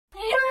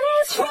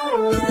Alright,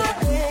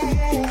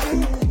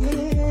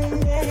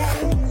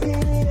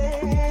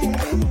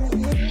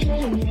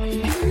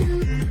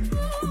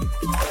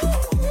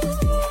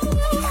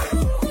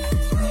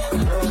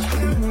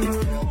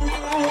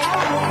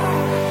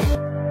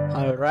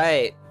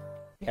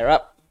 you're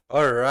up.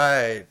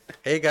 Alright.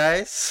 Hey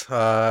guys,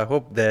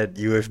 hope that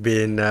you have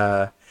been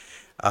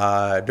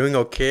doing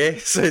okay.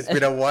 So it's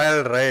been a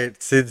while, right,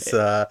 since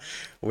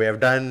we have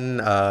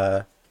done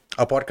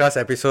a podcast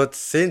episode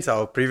since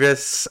our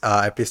previous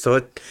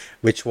episode,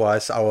 which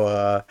was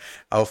our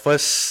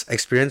first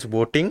experience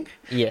voting.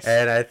 Yes.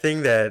 And I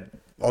think that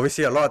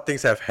obviously a lot of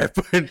things have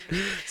happened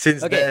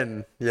since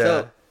then. Yeah.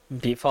 So,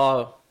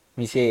 before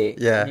we say,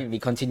 we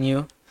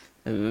continue,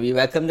 we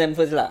welcome them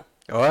first lah.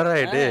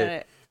 Alright,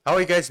 Alright. how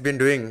you guys been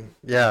doing?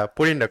 Yeah,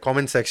 put in the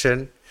comment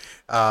section.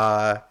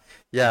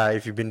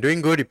 If you've been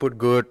doing good, you put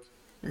good.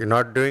 You're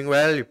not doing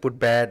well, you put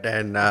bad,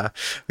 and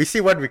we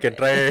see what we can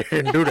try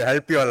and do to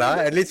help you all.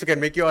 At least we can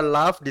make you all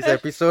laugh this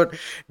episode.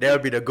 That will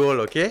be the goal,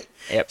 okay?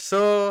 Yep.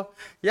 So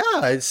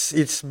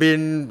it's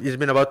been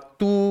about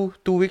two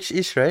weeks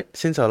ish, right,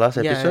 since our last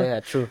episode.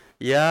 Yeah, true.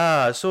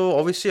 Yeah, so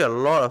obviously a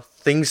lot of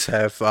things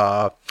have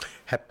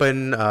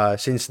happened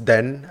since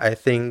then. I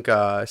think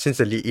since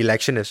the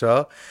election as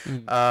well.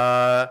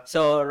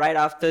 So, right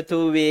after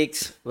 2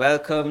 weeks,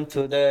 welcome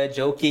to the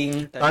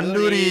Joking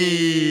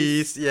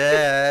Tandoori's,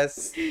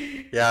 yes.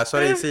 Yeah,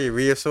 sorry, see,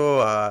 we are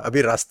so a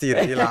bit rusty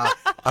already lah.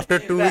 After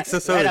 2 weeks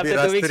or so, Right a bit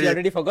after 2 weeks, rusty. you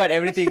already forgot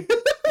everything.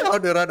 How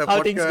to run a How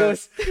podcast. things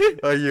goes.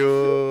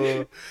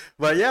 Aiyo.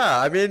 But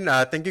yeah, I mean,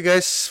 thank you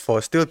guys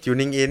for still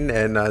tuning in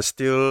and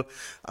still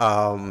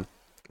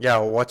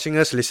watching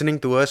us, listening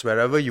to us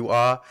wherever you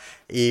are.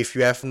 If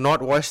you have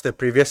not watched the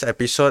previous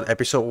episode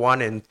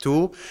 1 and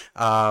 2,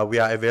 we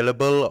are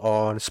available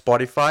on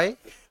Spotify,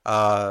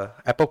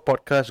 Apple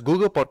Podcasts,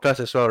 Google Podcasts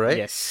as well, right?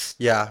 Yes.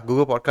 Yeah,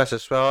 Google Podcasts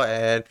as well.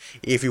 And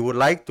if you would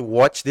like to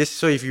watch this,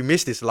 so if you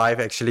missed this live,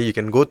 actually, you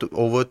can go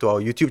over to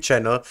our YouTube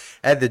channel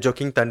at The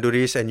Joking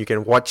Tandoori's and you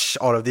can watch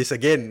all of this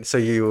again. So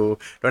you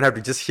don't have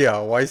to just hear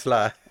our voice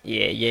lah.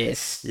 Yeah,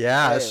 yes.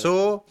 Yeah,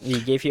 so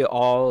we gave you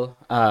all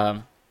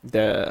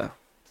the...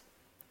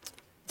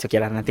 It's okay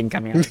lah, nothing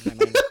coming out of my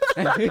mind.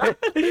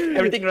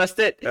 Everything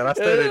rusted.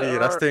 rusted already,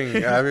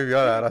 rusting. I mean, we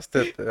all are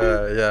rusted.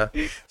 Yeah.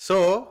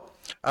 So,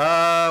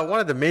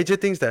 one of the major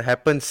things that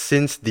happened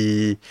since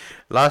the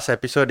last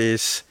episode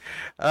is,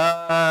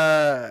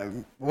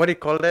 what do you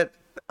call that?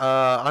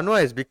 Anwar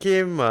has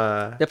became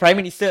The Prime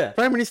Minister.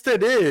 Prime Minister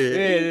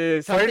day.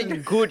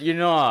 Something good, you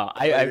know.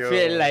 I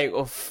feel like,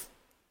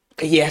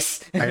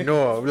 yes. I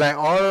know, like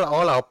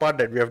all our part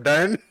that we have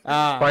done,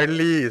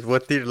 finally is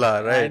worth it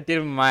lah, right?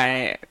 Until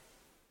my...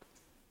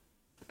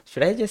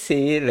 Should I just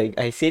say it? Like,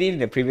 I said it in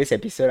the previous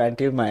episode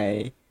until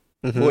my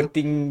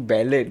voting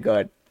ballot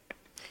got...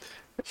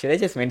 Should I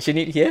just mention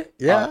it here?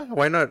 Yeah,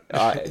 why not?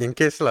 In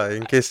case.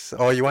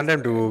 Or you want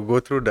them to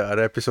go through the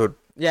other episode?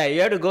 Yeah,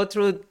 you have to go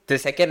through the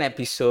second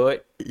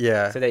episode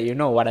Yeah. so that you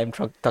know what I'm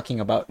talking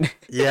about.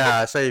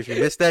 Yeah, so if you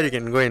missed that, you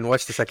can go and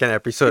watch the second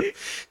episode.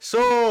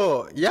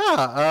 So,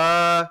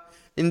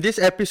 in this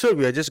episode,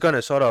 we are just going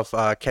to sort of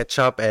catch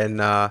up and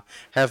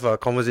have a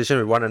conversation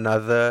with one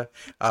another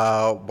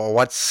about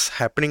what's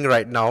happening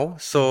right now.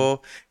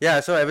 So,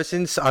 so ever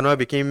since Anwar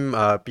became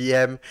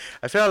PM,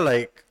 I felt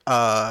like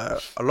a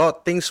lot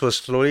of things were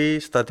slowly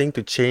starting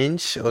to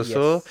change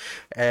also. Yes.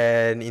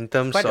 And in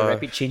terms Quite of... a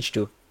rapid change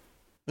too.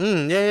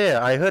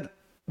 I heard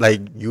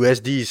like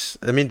USDs,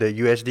 I mean the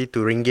USD to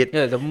ringgit.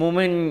 Yeah, the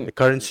moment The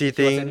currency it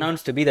was thing.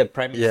 announced to be the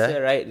Prime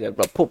Minister, right? The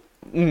Pope.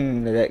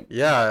 Like,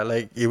 Yeah,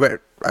 like it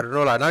went, I don't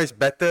know lah. Now it's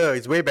better.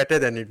 It's way better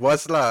than it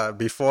was lah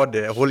before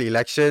the whole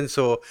election.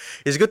 So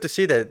it's good to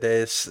see that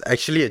there's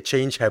actually a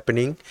change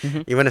happening,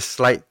 even a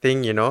slight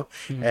thing, you know.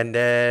 And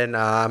then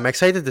I'm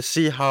excited to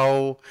see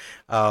how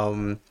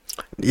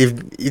if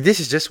this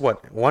is just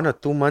what 1 or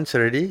 2 months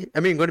already. I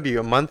mean, going to be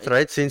a month,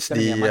 right? Since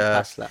gonna be a month the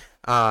plus lah.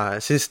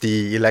 since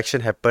the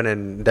election happened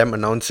and them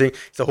announcing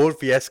it's a whole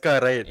fiasco,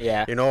 right?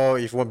 Yeah. You know,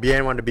 if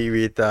BN want to be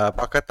with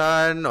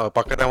Pakatan or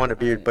Pakatan want to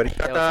be with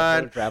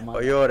Perikatan,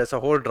 that's a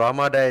whole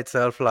drama there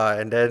itself lah.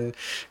 And then,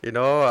 you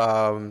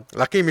know,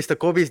 lucky Mr.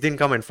 Kobis didn't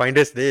come and find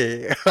us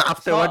there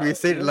after what we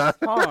said lah.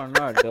 Oh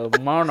no, the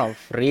amount of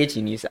rage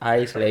in his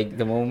eyes, like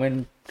the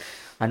moment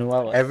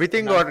Anwar was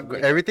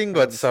Everything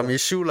got some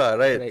issue lah,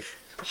 right? like,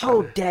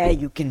 how dare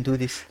you can do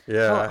this?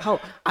 Yeah. How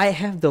I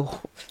have the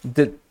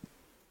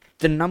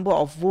number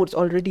of votes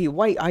already.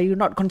 Why are you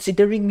not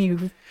considering me?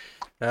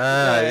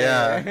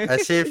 Yeah.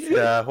 As if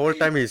the whole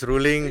time he's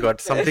ruling, got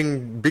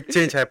something big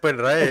change happened,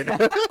 right?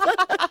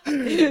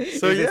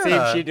 So It's the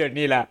same shit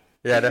only lah.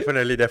 Yeah,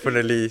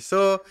 definitely.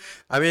 So,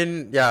 I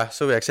mean,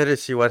 so we're excited to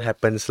see what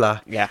happens lah.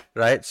 Yeah.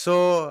 Right?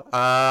 So,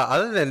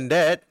 other than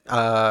that,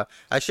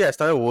 actually I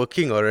started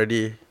working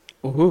already.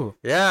 Ooh.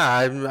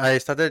 Yeah, I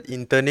started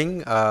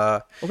interning.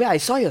 Wait, I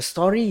saw your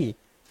story.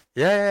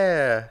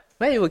 Yeah.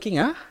 Where are you working,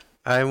 huh?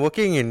 I'm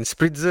working in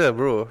Spritzer,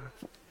 bro.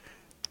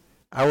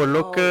 Our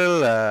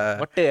local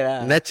Water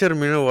lah. natural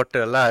mineral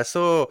water lah.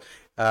 So,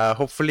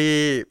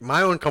 hopefully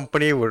my own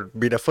company would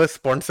be the first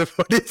sponsor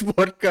for this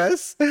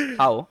podcast.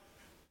 How?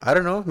 I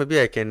don't know.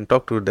 Maybe I can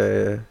talk to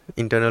the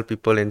internal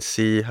people and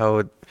see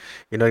how,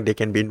 they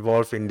can be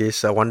involved in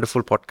this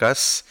wonderful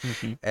podcast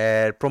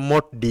and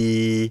promote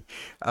the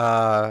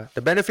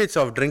benefits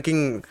of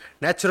drinking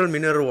natural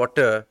mineral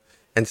water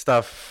and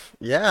stuff.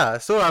 Yeah.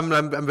 So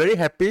I'm very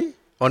happy,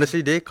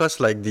 honestly, because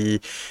like the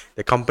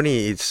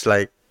company,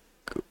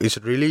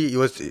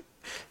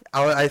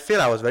 I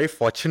feel I was very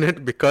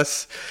fortunate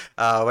because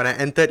when I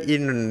entered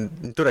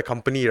into the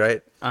company,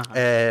 right,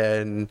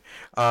 and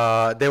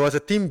there was a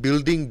team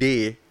building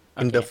day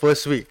in the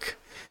first week.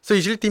 So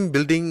usually team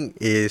building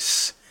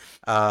is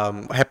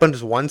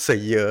happens once a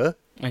year.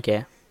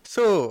 Okay.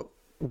 So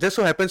just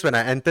so happens when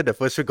I entered the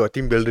first week of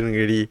team building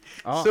already.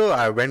 So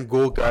I went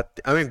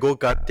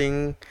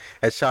go-karting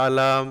at Shah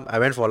Alam. I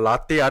went for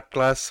latte art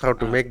class, how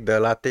to make the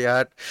latte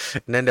art.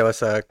 And then there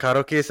was a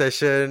karaoke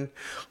session.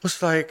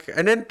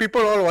 And then people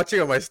all watching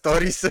on my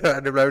stories.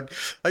 And they're like,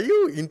 are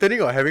you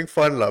interning or having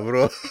fun, lah,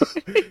 bro?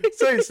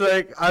 So it's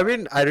like, I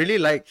really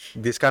like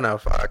this kind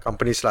of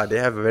companies, lah. They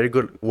have a very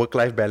good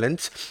work-life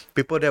balance.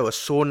 People there were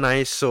so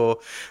nice. So,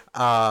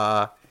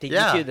 They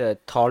give you the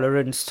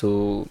tolerance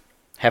to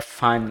have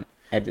fun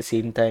at the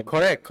same time.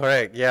 Correct.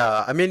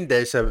 Yeah.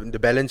 There's the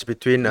balance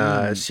between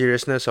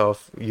seriousness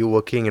of you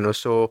working and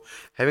also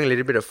having a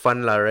little bit of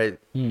fun, lah, right?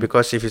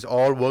 Because if it's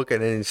all work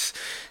and then it's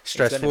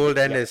stressful,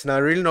 then it's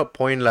not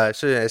point, lah.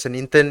 So as an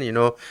intern,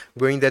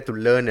 going there to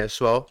learn as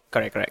well.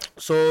 Correct.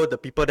 So the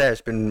people there has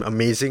been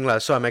amazing, lah.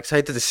 So I'm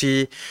excited to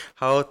see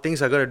how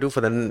things are gonna do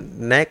for the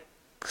next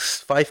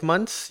 5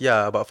 months.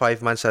 Yeah, about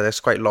 5 months.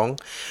 That's quite long.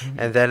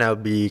 And then I'll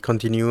be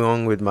continuing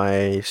on with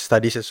my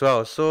studies as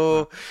well.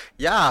 So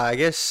yeah, I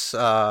guess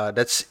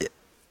that's it.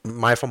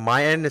 From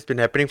my end, it's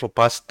been happening for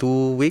past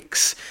 2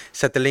 weeks,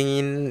 settling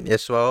in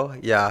as well.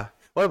 Yeah.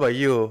 What about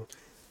you?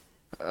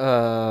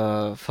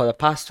 For the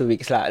past 2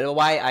 weeks,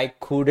 why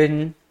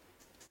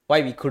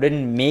we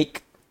couldn't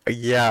make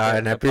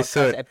an the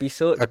episode. podcast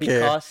episode Okay.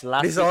 because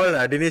last This is all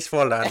Dinesh's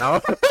fault now.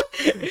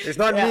 It's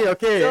not me,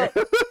 okay? So,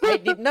 I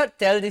did not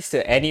tell this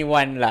to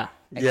anyone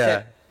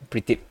except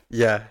Pritip.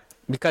 Yeah.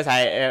 Because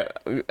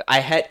I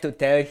had to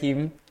tell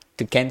him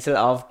to cancel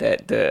off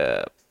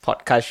the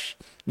podcast.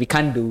 We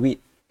can't do it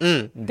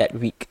that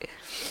week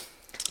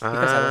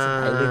because I was in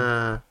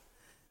Thailand.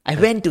 I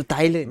went to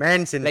Thailand.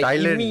 Man's in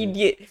Thailand.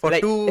 Immediate For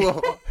don't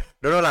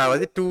know lah. Was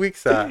it 2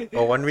 weeks or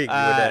 1 week you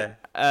were there?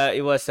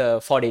 It was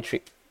a 4-day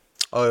trip.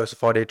 Oh, it was a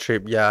 4-day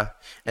trip, yeah.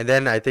 And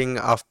then I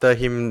think after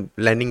him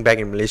landing back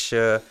in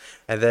Malaysia,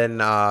 and then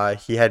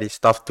he had his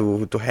stuff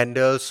to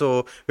handle.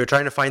 So we're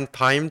trying to find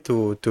time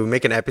to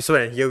make an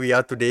episode, and here we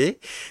are today.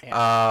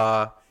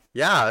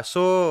 Yeah.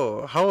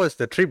 So how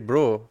was the trip,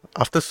 bro?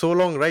 After so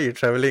long, right? You're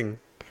traveling.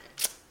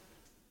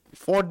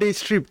 4 days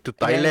trip to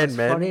Thailand,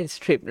 man. 4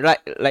 days trip,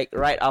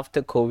 right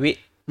after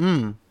COVID.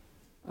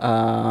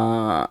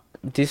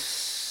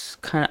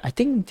 I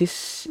think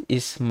this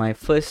is my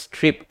first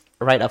trip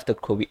right after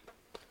COVID.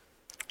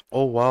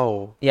 Oh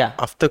wow. Yeah.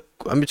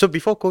 So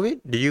before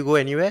COVID, did you go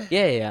anywhere?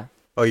 Yeah.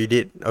 Oh, you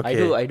did.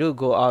 Okay. I do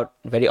go out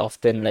very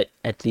often, like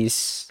at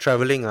least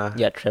Traveling,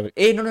 Yeah, travel.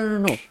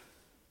 No.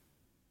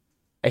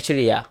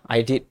 Actually, yeah,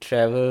 I did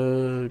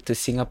travel to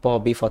Singapore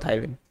before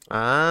Thailand.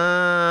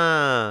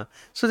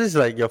 So this is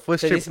like your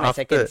first trip this is my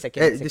after.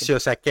 second. This is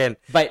your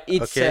second. But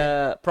it's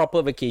a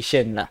proper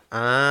vacation lah.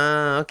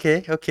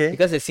 Okay.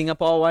 Because the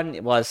Singapore one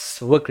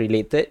was work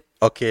related.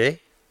 Okay.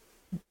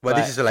 But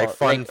this is like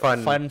fun.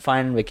 Fun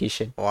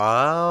vacation.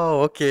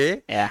 Wow,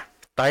 okay. Yeah.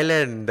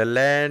 Thailand, the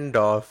land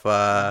of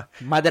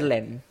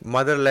Motherland.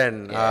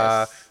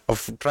 Yes. Of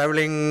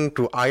traveling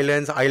to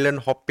islands,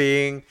 island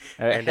hopping,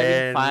 and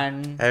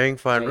having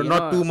fun. Yeah,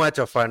 Not too much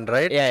of fun,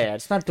 right? Yeah,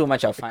 it's not too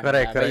much of fun.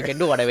 Correct. But you can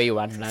do whatever you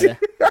want.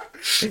 Yeah.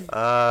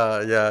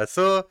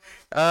 So,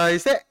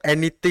 is there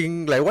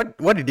anything like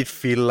what did it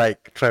feel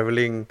like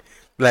traveling?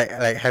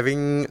 Like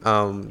having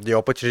the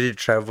opportunity to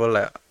travel,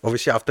 like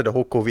obviously after the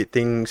whole COVID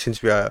thing,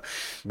 since we are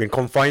been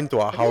confined to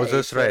our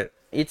houses, right?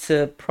 It's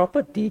a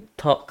proper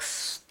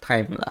detox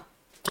time lah.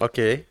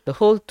 Okay. The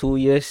whole 2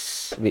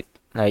 years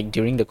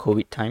during the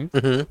COVID time,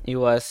 it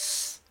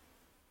was,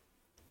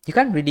 you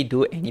can't really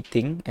do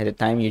anything at the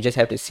time. You just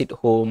have to sit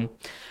home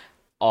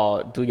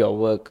or do your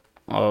work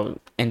or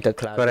enter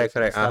classes.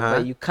 Correct.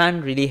 But you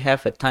can't really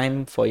have a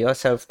time for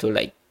yourself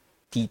to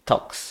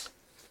detox.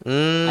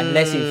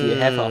 Unless if you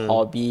have a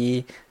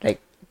hobby.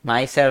 Like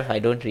myself, I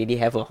don't really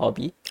have a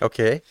hobby.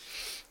 Okay.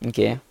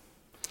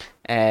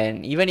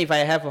 And even if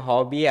I have a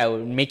hobby, I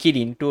will make it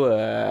into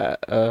a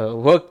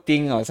work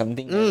thing or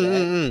something like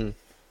that.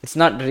 It's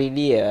not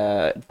really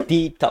a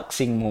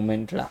detoxing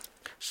moment lah.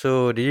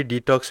 So did you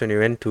detox when you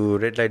went to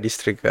Red Light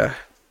District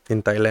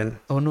in Thailand?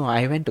 Oh no,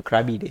 I went to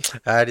Krabi Day.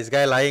 This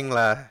guy lying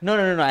lah. No,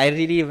 I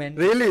really went.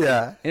 Really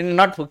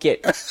Not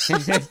Phuket.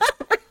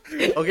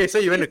 Okay, so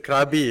you went to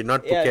Krabi,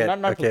 not Phuket. Yeah,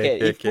 not Phuket.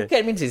 If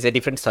Phuket means it's a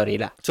different story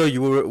lah. So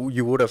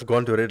you would have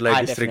gone to Red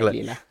Light District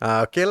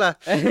lah. Okay lah.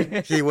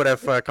 He would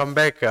have come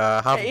back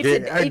half gay,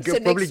 It's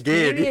an probably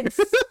gay. experience,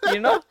 you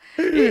know.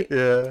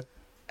 Yeah.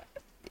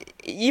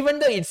 even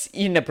though it's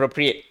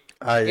inappropriate.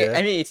 Yeah.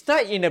 I mean, it's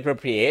not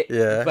inappropriate.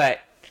 Yeah. But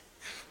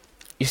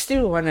you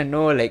still want to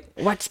know like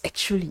what's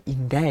actually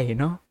in there, you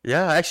know?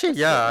 Yeah, actually,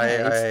 yeah.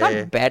 It's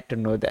not bad to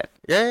know that.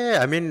 Yeah.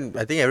 I mean,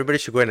 I think everybody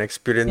should go and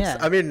experience. Yeah.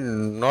 I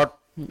mean, not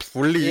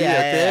fully, Yeah,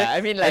 okay? yeah.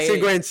 I mean, I say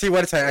like- go and see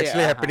what's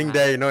actually happening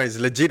there, you know, is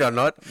legit or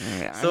not.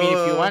 Yeah, So, I mean,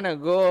 if you want to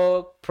go,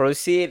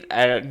 proceed.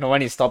 No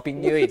one is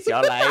stopping you. It's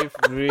your life.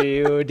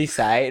 You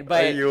decide.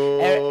 But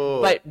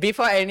Aiyo. but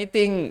before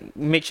anything,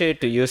 make sure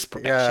to use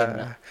protection.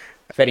 Yeah.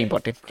 Very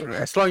important.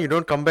 as long you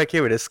don't come back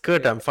here with a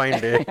skirt, I'm fine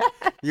there.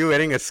 You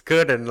wearing a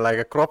skirt and like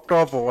a crop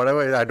top or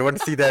whatever, I don't want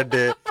to see that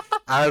there.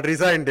 I'll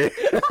resign there.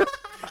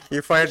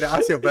 You find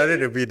ask your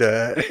brother to be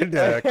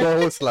the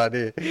co-host lah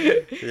there.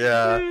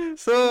 Yeah.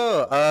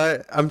 So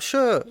I'm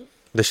sure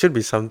there should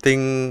be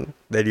something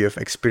that you have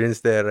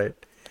experienced there, right?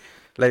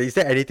 Like, is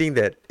there anything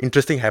that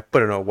interesting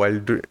happened or not while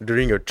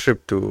during your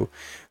trip to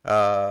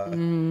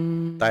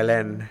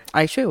Thailand?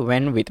 I actually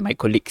went with my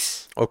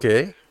colleagues.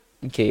 Okay.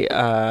 Okay.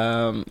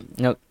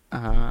 No.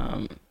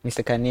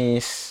 Mr.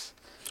 Kanis.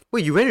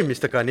 Wait, you went with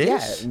Mr. Kanis?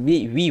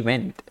 Yeah, we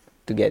went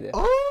together.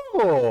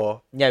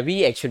 Oh. Yeah,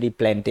 we actually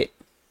planned it.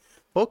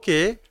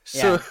 Okay.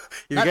 So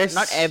Yeah. you guys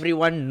Not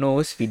everyone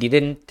knows. We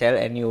didn't tell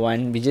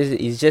anyone.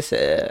 It's just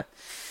a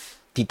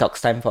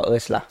detox time for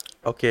us lah.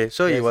 Okay,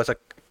 so it was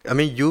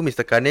you,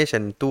 Mr. Kanesh,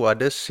 and two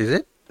others,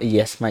 is it?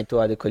 Yes, my two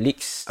other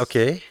colleagues.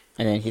 Okay.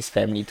 And then his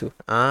family too.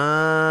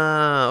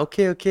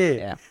 Okay.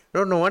 Yeah.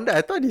 No wonder.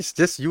 I thought it's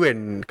just you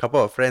and a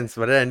couple of friends,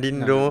 but then I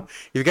didn't know.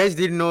 You guys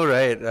didn't know,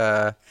 right?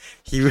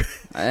 He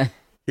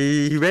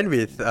he went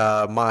with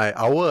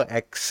our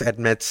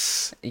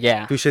ex-admets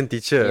Yeah. tuition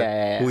teacher,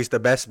 Yeah. who is the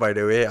best, by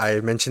the way.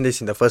 I mentioned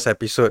this in the first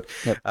episode.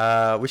 Yep.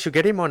 We should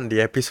get him on the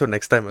episode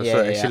next time.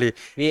 Also, actually,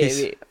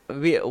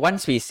 we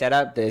once we set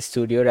up the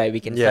studio, right, we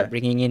can Yeah. start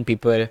bringing in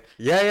people.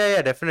 yeah,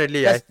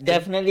 definitely.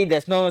 Definitely,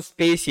 there's no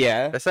space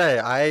here. That's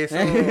why I so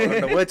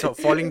on the verge of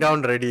falling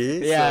down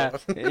already. Yeah,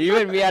 So.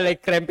 even we are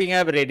like cramping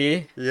up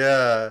already.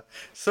 Yeah.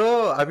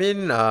 So I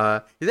mean,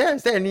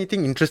 is there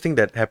anything interesting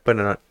that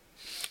happened or not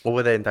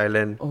over there in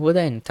Thailand? Over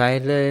there in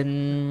Thailand,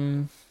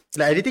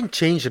 Like anything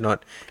changed or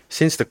not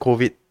since the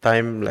COVID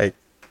time? Like,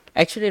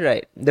 actually,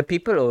 right, the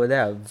people over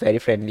there are very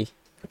friendly.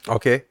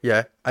 okay,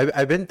 yeah.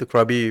 I went to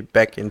Krabi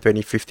back in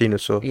 2015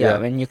 or so.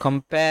 Yeah, when you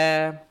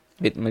compare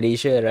with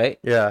Malaysia, right,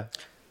 Yeah.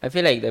 I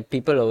feel like the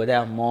people over there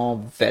are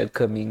more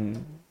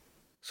welcoming.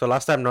 So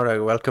last time not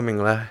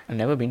welcoming lah. I've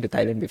never been to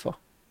Thailand before.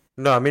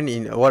 No, I mean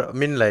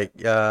like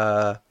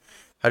how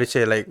do you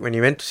say, like when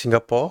you went to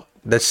Singapore,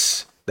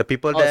 that's the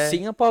people there.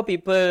 Singapore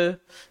people,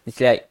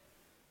 it's like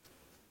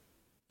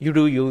you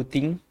do your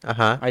thing,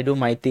 Uh-huh. I do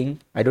my thing.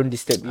 I don't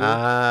disturb you.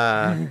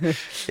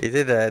 Is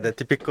it the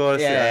typical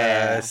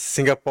Yeah.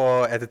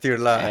 Singapore attitude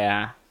lah?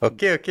 Yeah.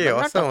 Okay,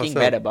 I'm not awesome, talking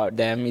awesome. bad about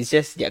them. It's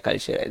just their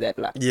culture like that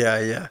lah. Yeah.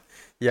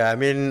 I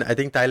mean, I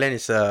think Thailand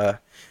is a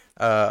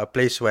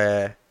place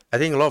where I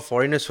think a lot of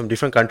foreigners from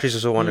different countries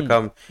also want to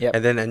come Yep.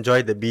 and then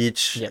enjoy the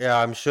beach. Yep. Yeah,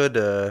 I'm sure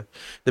the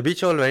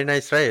beach all very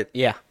nice, right?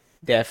 Yeah,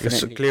 It's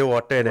definitely. clear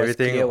water and Was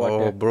everything. clear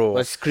water. Oh, bro.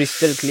 Was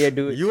crystal clear,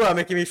 dude. You are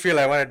making me feel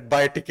like I want to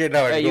buy a ticket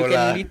now and You go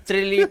can lah.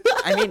 literally.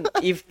 I mean,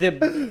 if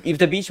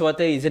the beach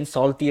water isn't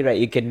salty, right,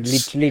 you can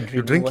literally drink.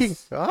 You're drinking?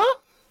 Huh?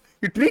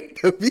 You drink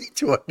the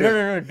beach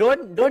water? No.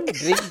 Don't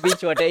drink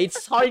beach water.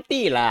 It's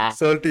salty lah.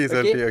 Salty,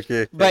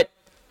 okay. But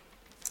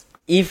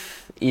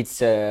if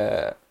it's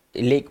a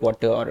lake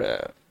water or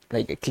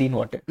like a clean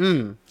water,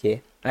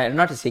 okay,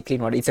 not to say clean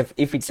water.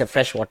 If it's a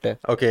fresh water,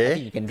 I Okay.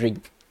 think you can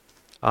drink.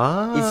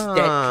 Ah. It's that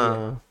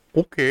clear.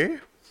 Okay.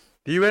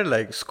 Do you went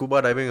like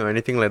scuba diving or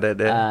anything like that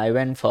there? I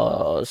went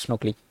for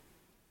snorkeling.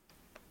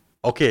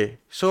 Okay,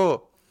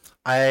 so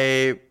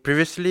I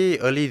previously,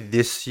 early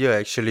this year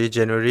actually,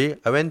 January,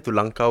 I went to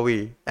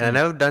Langkawi and I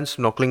never done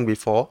snorkeling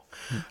before.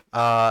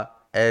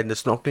 And the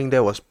snorkeling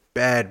there was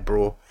bad,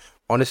 bro.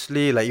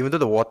 Honestly, like even though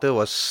the water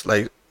was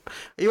like,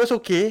 it was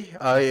okay.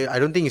 I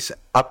don't think it's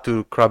up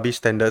to Krabi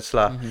standards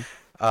lah.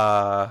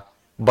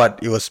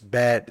 But it was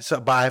bad. So,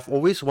 but I've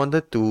always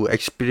wanted to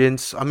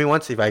experience. I mean,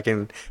 once if I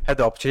can have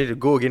the opportunity to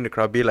go again to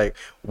Krabi, like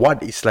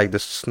what is like the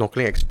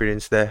snorkeling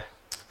experience there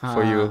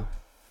for you?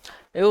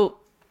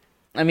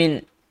 I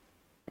mean,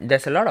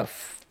 there's a lot of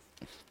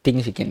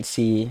things you can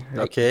see.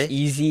 Like, Okay. it's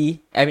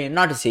easy. I mean,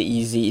 not to say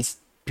easy. It's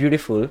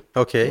beautiful. to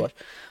Okay. watch.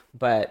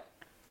 But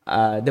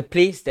the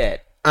place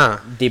that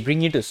they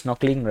bring you to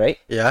snorkeling, right?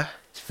 Yeah.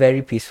 It's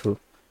very peaceful.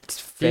 It's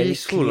very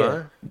Peaceful,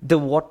 clear. The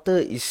water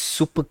is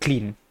super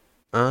clean.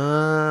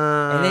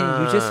 And then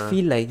you just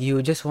feel like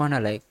you just wanna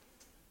like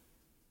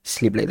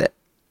sleep like that.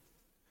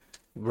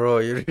 Bro,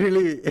 you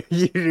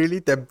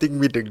really tempting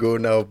me to go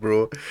now,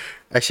 bro.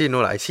 Actually,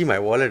 no, I see my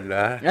wallet,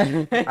 lah.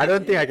 I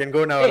don't think I can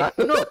go now, lah.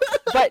 No,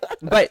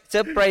 but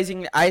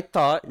surprisingly, I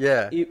thought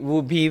Yeah. it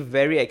would be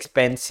very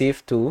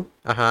expensive to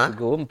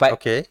go, but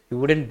Okay.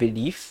 you wouldn't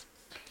believe.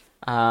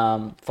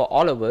 For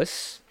all of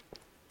us,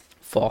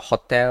 for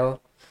hotel,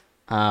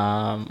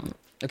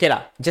 okay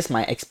lah, just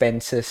my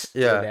expenses over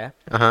Yeah. there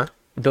Uh huh.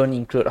 don't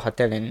include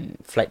hotel and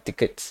flight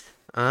tickets.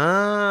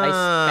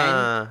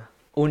 Ah.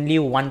 only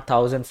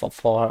 1,000 for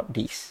 4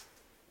 days.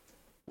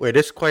 Wait,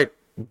 that's quite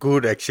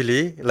good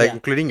actually. Like Yeah.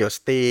 including your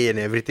stay and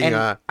everything.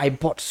 And I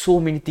bought so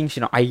many things,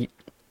 I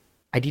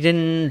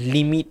didn't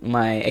limit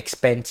my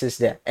expenses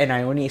there, and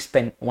I only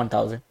spent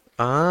 1,000.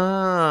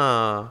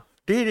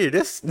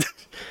 That's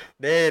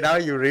Day, now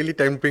you really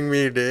tempting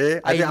me,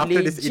 day. I think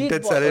after this legit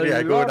intern bought salary, a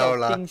I go lot down of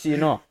lah. things,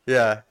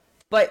 Yeah.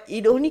 But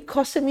it only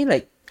costed me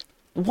like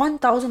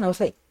 1,000. I was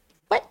like,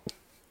 what?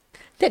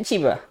 That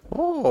cheap, ah?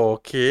 Oh,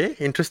 okay.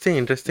 Interesting.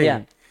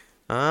 Yeah.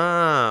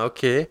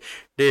 Okay.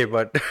 Day,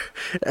 but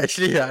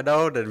actually,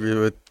 now that we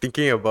were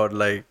thinking about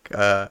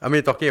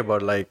talking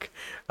about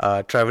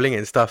traveling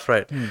and stuff,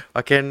 right?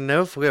 I can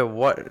never forget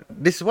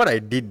this is what I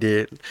did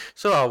there.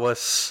 So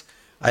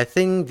I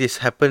think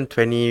this happened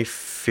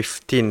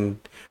 2015.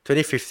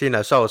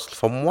 2015, so I was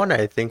Form 1,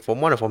 I think.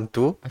 Form 1 or Form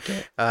 2.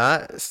 Okay.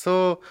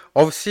 So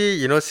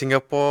obviously,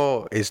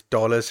 Singapore is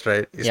dollars,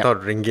 right? It's Yeah.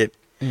 not ringgit.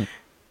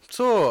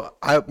 So,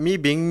 me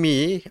being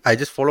me, I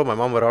just follow my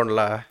mom around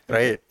lah,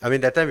 right? I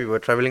mean, that time we were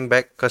traveling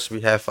back because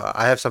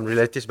I have some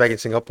relatives back in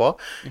Singapore.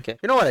 Okay.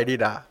 You know what I did?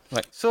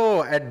 What?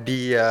 So,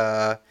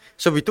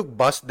 so we took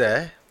bus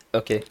there.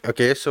 Okay.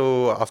 Okay,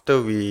 so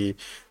after we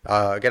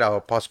get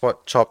our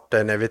passport chopped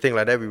and everything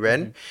like that, we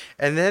went.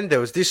 And then there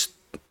was this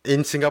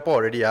in Singapore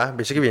already,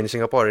 basically we're in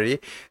Singapore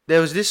already. There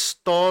was this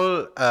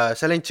stall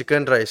selling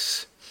chicken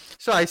rice.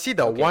 So I see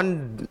the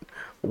one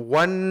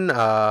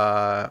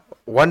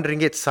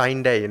ringgit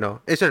sign there,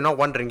 Sorry, not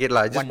 1 ringgit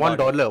lah, just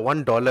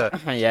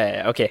 $1.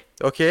 Yeah, okay.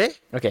 Okay?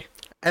 Okay.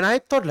 And I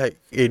thought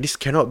hey, this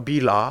cannot be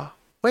lah.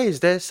 Why is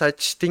there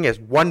such thing as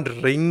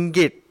 1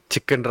 ringgit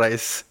chicken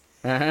rice?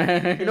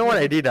 You know what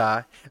I did?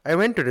 I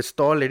went to the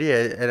stall lady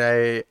and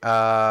I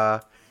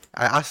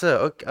asked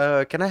her,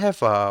 can I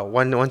have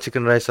one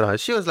chicken rice?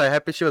 She was like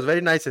happy. She was very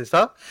nice and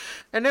stuff.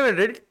 And then when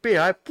ready to pay,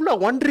 I pulled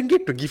out 1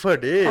 ringgit to give her.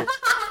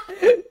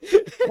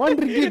 1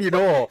 ringgit,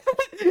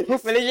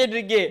 Malaysian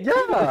ringgit.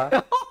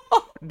 Yeah.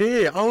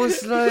 I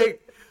was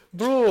like,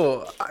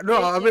 bro. No,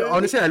 I mean,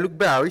 honestly, I look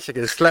back. I wish I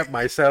can slap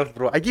myself,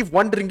 bro. I give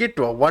 1 ringgit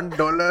to a $1.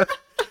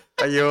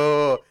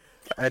 Ayo.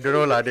 I don't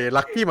know lah.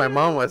 Lucky my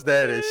mom was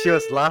there. She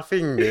was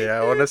laughing.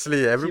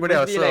 Honestly, everybody She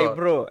else must be like,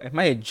 bro, am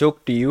I a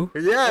joke to you?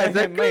 Yeah,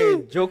 exactly. Am I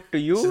a joke to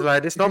you? She's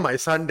like, it's not my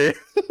Sunday.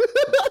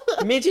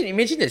 Imagine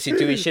the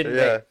situation.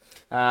 Yeah.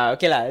 Like,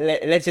 okay lah.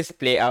 Let's just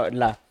play out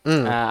lah.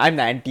 I'm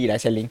the auntie lah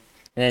selling.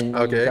 And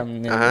Okay.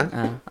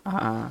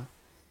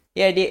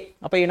 Yeah, Dik.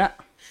 Apa you nak?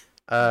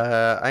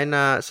 I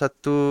nak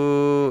satu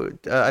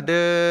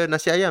ada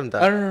nasi ayam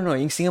tak? Oh, no.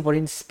 In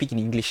Singaporeans speak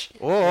in English.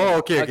 Oh,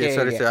 okay.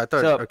 Sorry. I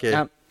thought okay.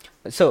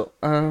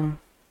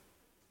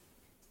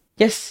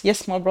 Yes,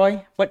 small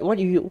boy. What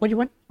do you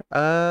want?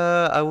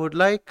 I would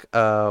like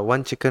 1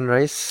 chicken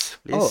rice,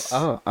 please.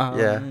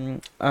 Yeah.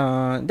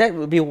 That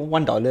would be $1,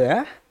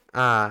 huh?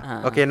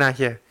 Okay, now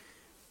here.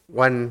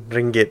 1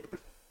 ringgit.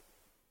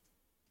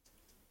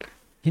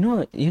 You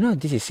know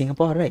this is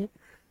Singapore, right?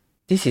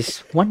 This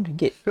is 1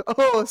 ringgit.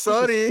 Oh,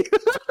 sorry.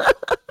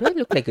 Do I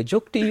look like a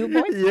joke to you,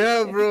 boy?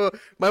 Yeah, bro.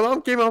 My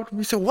mom came up to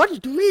me and said, what are you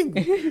doing?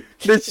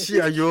 Then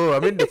I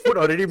mean, the food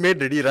already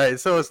made ready,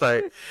 right? So I was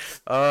like,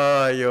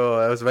 it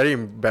was very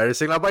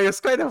embarrassing. But it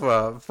was kind of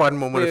a fun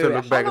moment if you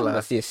look back. How long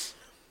was this?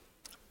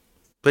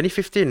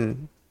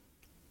 2015.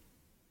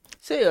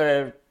 So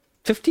you're a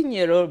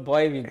 15-year-old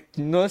boy with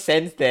no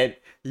sense that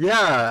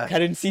Yeah.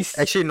 currencies...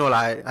 Actually, no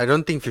lah. I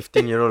don't think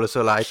 15-year-old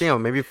also lah. I think I'm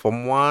maybe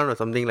Form 1 or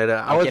something like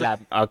that.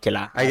 Okay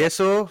lah. I guess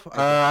so.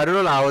 I don't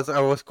know lah.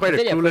 I was quite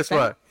Is a that your clueless first time?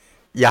 one.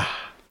 Yeah.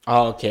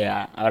 Oh, okay.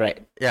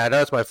 Alright. Yeah,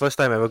 that was my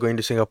first time ever going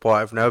to Singapore.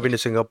 I've never been to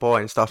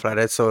Singapore and stuff like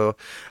that. So,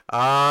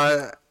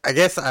 I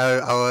guess I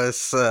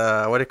was,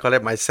 what do you call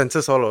it? My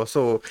senses all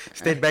also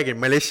stayed back in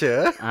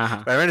Malaysia.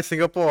 When I went to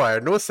Singapore, I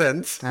had no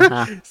sense.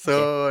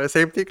 So,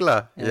 same thing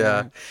lah.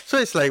 Yeah.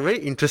 So, it's like very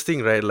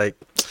interesting, right? Like,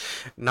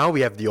 now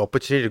we have the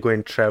opportunity to go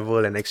and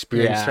travel and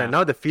experience, Yeah. right?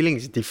 Now the feeling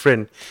is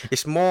different.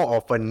 It's more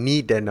of a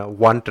need than a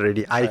want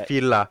already. I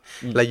feel lah.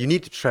 Like, you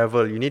need to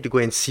travel. You need to go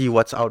and see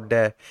what's out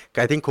there.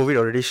 I think COVID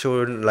already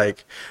shown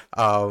like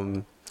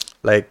the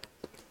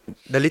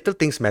little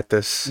things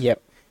matters. Yep.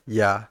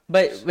 Yeah.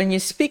 But when you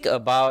speak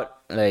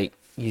about, like,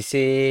 you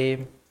say,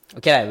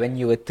 okay lah, when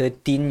you were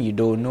 13, you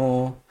don't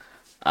know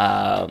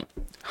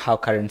how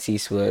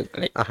currencies work,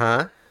 like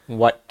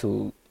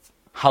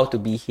how to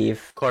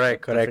behave.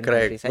 Correct. different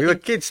countries. We were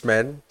kids,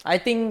 man. I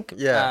think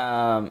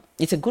Yeah.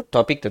 it's a good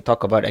topic to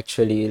talk about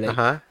actually.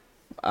 Like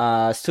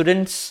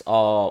students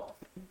or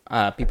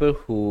people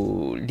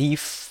who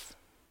leave,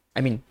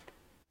 I mean,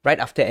 right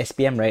after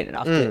SPM, right?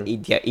 After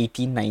they're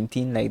 18,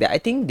 19, like that. I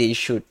think they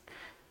should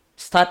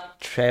start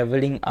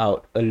traveling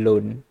out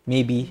alone,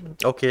 maybe.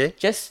 Okay.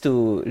 Just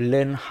to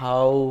learn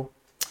how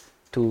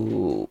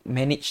to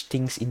manage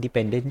things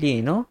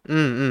independently,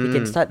 They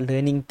can start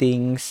learning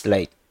things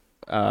like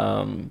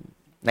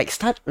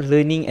start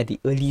learning at the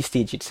early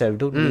stage itself.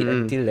 Don't wait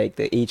until like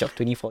the age of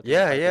 24.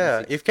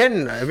 Yeah. If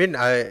can, I mean,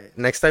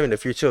 next time in the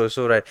future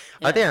also, right?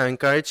 I think I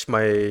encourage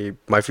my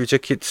future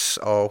kids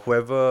or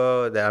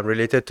whoever that I'm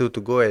related to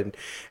go and,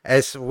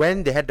 as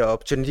when they had the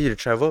opportunity to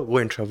travel, go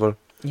and travel.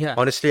 Yeah.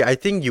 Honestly, I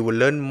think you will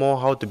learn more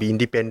how to be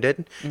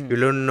independent. You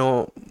learn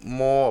know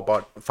more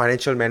about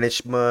financial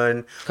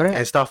management Correct.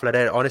 and stuff like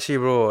that. Honestly,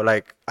 bro,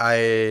 like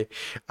I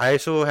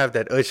also have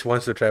that urge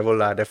once to travel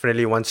lah.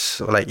 Definitely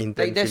once like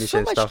intern Like there's finish so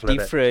and much stuff like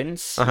that.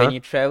 difference Uh-huh. when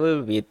you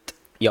travel with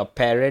your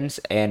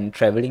parents and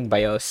traveling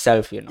by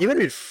yourself, you know.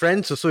 Even with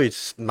friends also,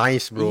 it's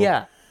nice, bro.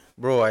 Yeah.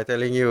 Bro, I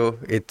telling you,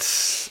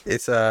 it's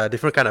a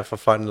different kind of a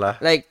fun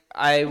lah. Like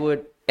I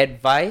would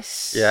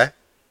advise Yeah.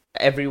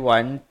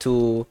 everyone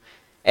to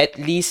at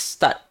least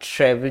start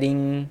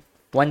traveling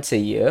once a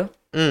year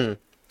Mm.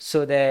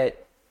 so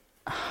that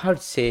how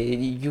to say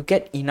you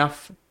get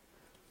enough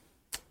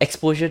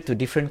exposure to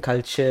different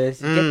cultures.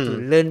 You get to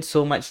learn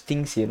so much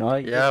things, you know.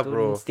 You Yeah, just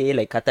bro. don't stay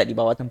like katak di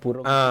bawah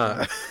tempurung.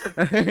 Ah.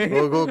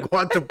 go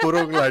on to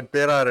Purung lah,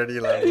 Pera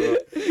already lah, bro.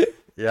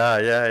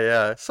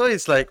 Yeah. So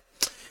it's like,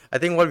 I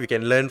think what we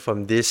can learn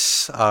from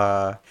this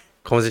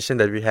conversation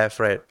that we have,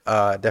 right?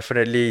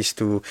 Definitely is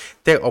to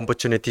take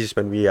opportunities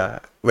when we are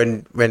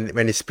when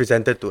it's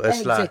presented to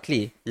us lah.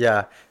 Exactly.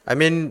 Yeah, I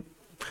mean,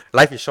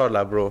 life is short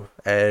lah, bro.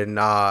 And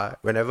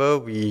whenever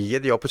we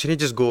get the opportunity,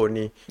 just go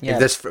only. Yeah. If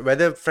there's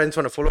whether friends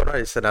want to follow or not,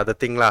 it's another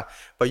thing lah.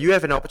 But you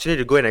have an opportunity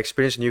to go and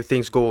experience new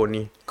things, go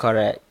only.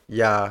 Correct.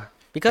 Yeah.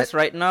 Because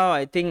right now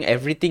I think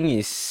everything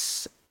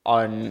is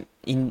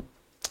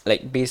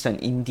based on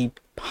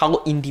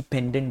how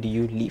independent do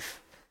you live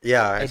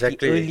Yeah, at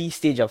exactly. the early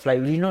stage of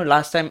life. You know,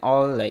 last time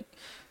all like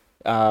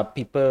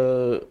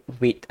people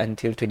wait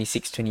until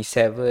 26,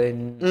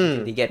 27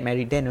 until they get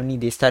married, then only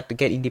they start to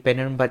get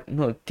independent. But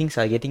no, things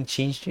are getting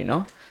changed, you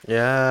know.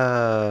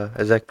 Yeah,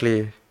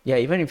 exactly. Yeah,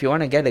 even if you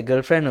want to get a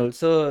girlfriend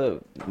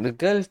also, the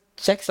girl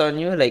checks on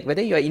you like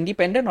whether you are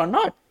independent or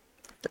not.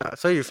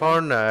 So you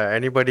found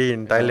anybody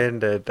in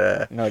Thailand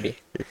that No, they.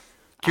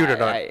 cute or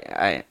not?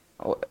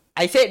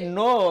 I said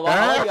no. Why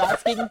are you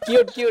asking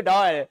cute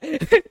all?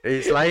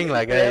 He's lying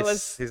lah, There guys.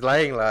 was- He's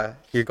lying lah.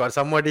 He got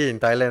somebody in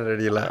Thailand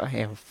already lah.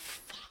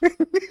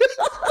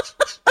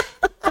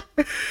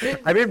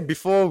 I mean,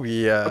 before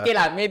we Okay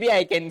lah, maybe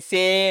I can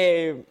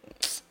say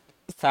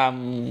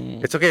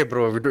some it's okay,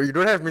 bro. You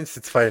don't have means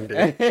it's fine.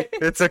 Dude.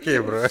 It's okay,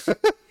 bro.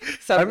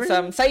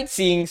 some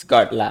sightseeings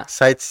got lah.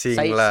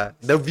 Sightseeing lah.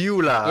 The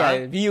view lah.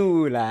 Yeah,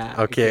 view lah.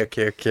 Okay.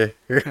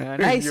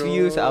 Nice Yo.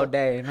 views out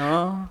there, you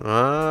know. If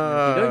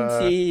you don't Ah.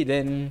 see,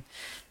 then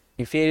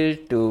you fail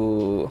to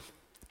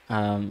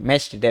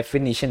match the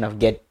definition of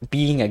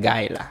being a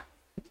guy lah.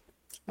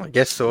 I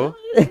guess so.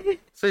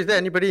 So is there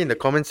anybody in the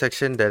comment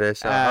section that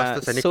has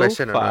asked us any so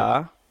question or not? far,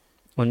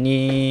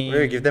 only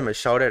Maybe give them a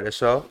shout out as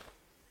well.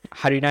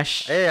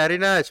 Harinash, Hey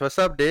Arinash, what's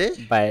up, day?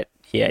 but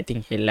I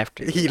think he left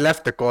it. He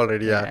left the call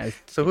already, yeah. Yeah,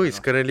 So who is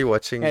currently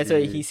watching? Yeah, so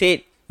he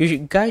said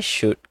guys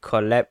should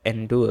collab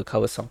and do a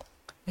cover song.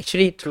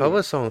 Actually, true.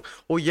 cover song.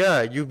 Oh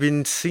yeah, you've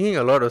been singing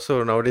a lot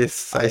also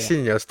nowadays. I yeah. see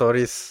in your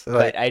stories,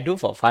 But like I do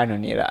for fun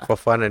only lah. for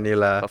fun and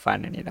For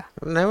fun only lah.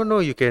 Never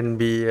know, you can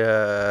be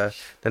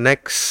the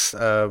next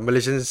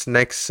Malaysian's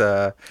next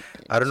I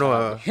don't know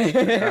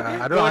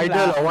I don't know, Don't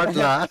idol lah. or what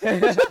lah.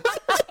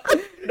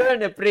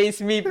 Don't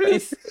praise me,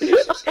 please.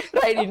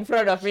 Right in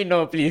front of me,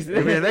 no, please.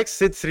 Maybe the next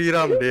Sid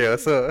Sriram day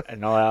also.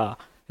 No lah.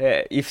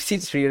 If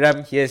Sid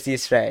Sriram hears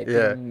this, right,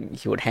 Yeah. then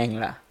he would hang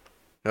lah.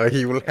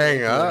 He will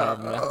hang,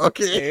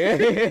 okay.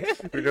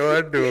 We don't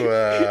want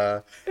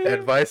to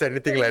advise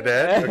anything like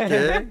that,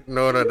 okay?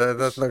 No,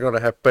 that's not gonna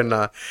happen.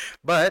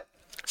 But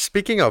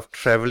speaking of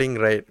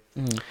traveling, right?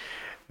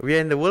 We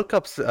are in the World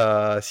Cup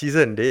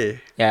season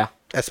day. Yeah.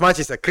 As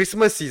much as a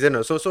Christmas season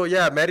also. So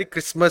yeah, Merry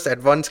Christmas,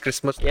 advance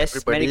Christmas to Yes,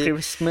 everybody. Merry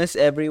Christmas,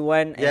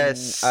 everyone.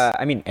 Yes. And,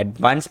 I mean,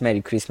 advance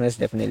Merry Christmas,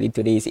 definitely.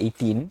 Today is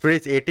 18. Today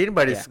it's 18,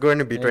 but it's Yeah. going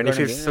to be It's gonna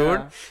 25th be, soon.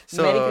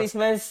 So Merry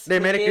Christmas.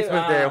 Merry okay,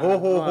 Christmas Day. Ho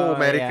ho ho,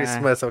 Merry yeah.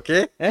 Christmas,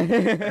 okay?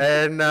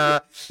 And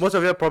most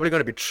of you are probably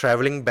going to be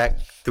traveling back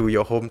to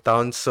your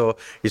hometown. So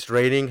it's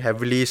raining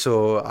heavily.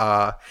 So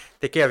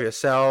take care of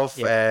yourself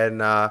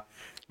and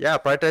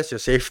prioritize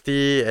your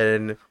safety.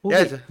 And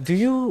Okay, do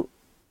you,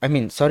 I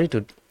mean, sorry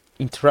to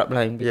interrupt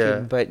lah in between,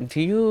 Yeah. but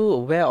do you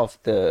aware of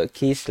the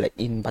case like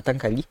in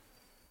Batang Kali?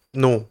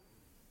 no.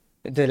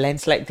 The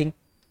landslide thing?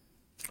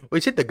 Oh,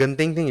 is it the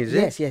Genting thing, is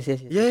it? Yes.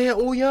 Yeah.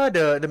 Oh yeah,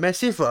 the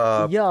massive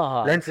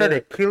Yeah, landslide the-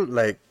 that killed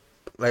like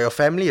a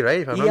family,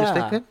 right? If I'm not Yeah.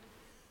 mistaken.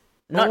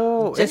 Not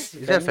Oh, just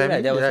is that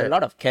family lah, there was family? a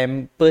lot of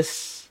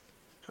campus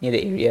near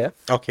the area.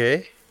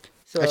 Okay.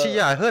 So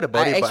Actually, yeah, I heard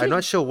about it, but I'm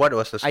not sure what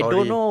was the I story.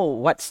 don't know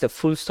what's the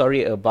full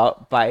story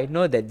about, but I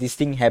know that this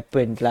thing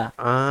happened lah.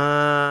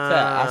 Ah. So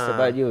I asked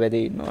about you whether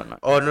you know or not.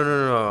 Oh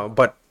no.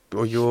 But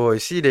you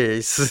see,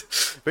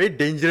 it's very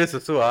dangerous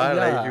also. Like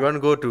Yeah. if you want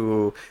to go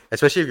to,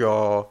 especially if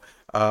your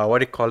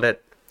what do you call that?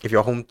 If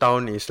your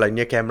hometown is like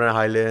near Cameron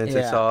Highlands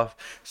and Yeah. stuff.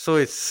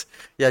 So it's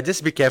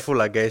just be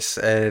careful, I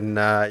guess. And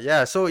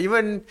so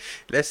even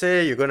let's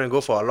say you're gonna go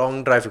for a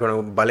long drive, you're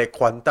gonna balik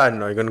Kuantan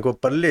or you're gonna go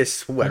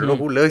Perlis. I don't know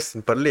who lives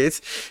in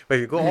Perlis,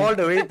 but if you go all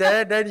the way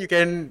there, then you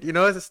can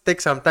just take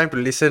some time to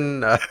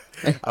listen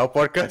our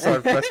podcast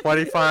on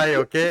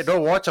Spotify. Okay,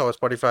 don't watch our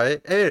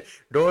Spotify. Hey,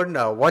 don't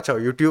watch our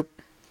YouTube.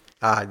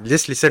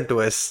 just listen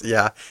to us.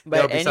 Yeah.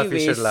 But That'll be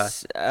sufficient lah.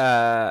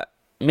 anyways,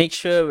 make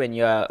sure when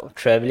you are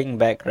traveling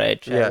back,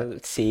 right? Travel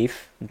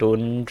safe.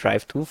 Don't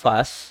drive too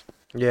fast.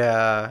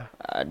 Yeah.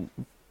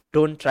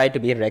 Don't try to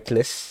be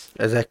reckless.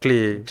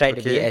 Exactly. Try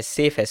to be as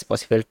safe as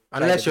possible.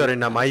 Unless you're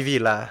in a Myvi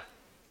lah.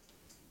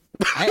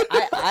 I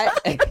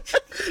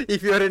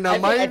If you're in a I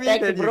feel Myvi,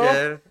 attacked, then you bro.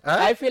 can. Huh?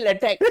 I feel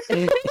attacked.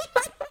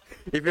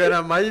 If you're in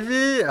a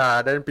Myvi,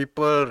 then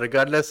people,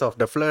 regardless of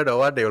the flood or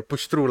what, they will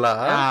push through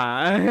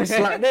lah.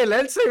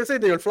 Let's say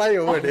they will fly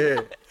over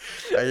there.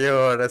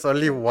 Ayo, there's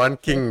only one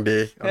king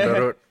there on the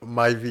road,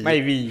 Myvi. My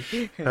V.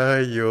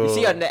 Ayo. You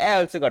see on the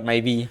air also got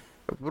my V.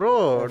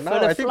 Bro, For now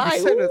the I think fly.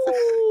 beside us-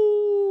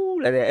 Ooh,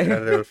 like that. Yeah,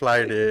 they will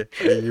fly there.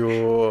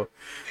 Ayo.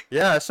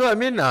 Yeah, so I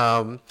mean,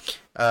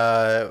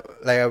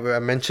 like I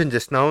mentioned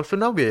just now, so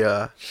now we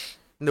are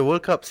in the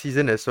World Cup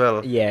season as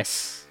well.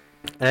 Yes.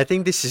 And I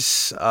think this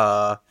is,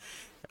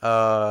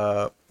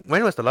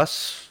 when was the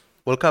last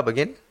World Cup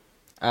again?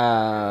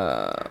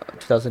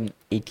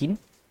 2018.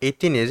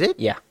 18, is it?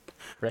 Yeah.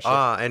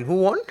 Russia. And who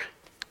won?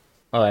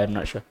 Oh, I'm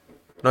not sure.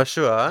 Not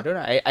sure. I don't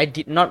know. I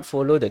did not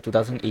follow the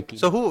 2018.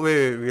 So who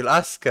we'll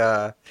ask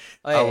our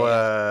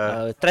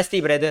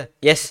trusty brother.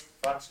 Yes.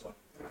 France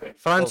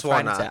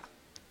won. France,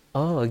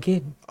 Oh,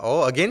 again.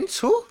 Oh, against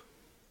who?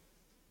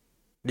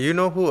 Do you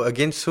know who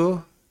against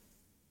who?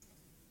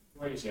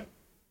 Croatia.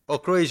 Oh,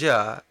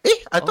 Croatia.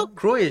 I thought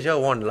Croatia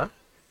won lah.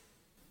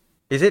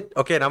 Is it?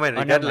 Okay, now never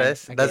mind.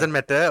 regardless. Okay. Doesn't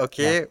matter.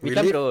 Okay. We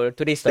come leave to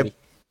today's the story.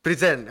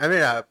 present. I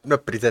mean,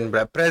 not present,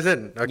 but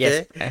present.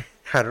 Okay. Yes.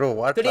 Hello,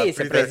 what? Today is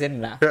a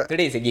present lah.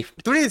 Today is a gift.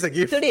 Today is a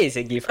gift. Today is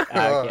a gift.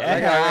 Oh,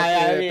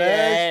 okay,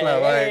 thanks lah,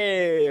 bye.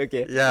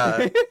 Okay.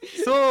 Yeah.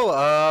 So,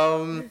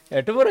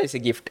 Tomorrow is a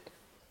gift.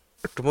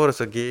 tomorrow's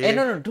a gift.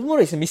 No.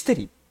 Tomorrow is a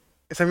mystery.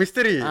 It's a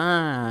mystery.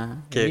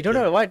 We don't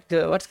know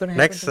what's gonna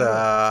happen. Next,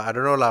 tomorrow. I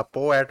don't know lah,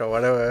 poet or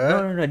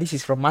whatever. No. This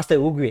is from Master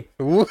Ugwe.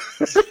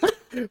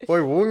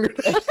 Boy, wung.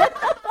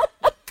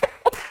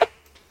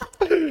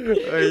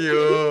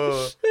 Ayo.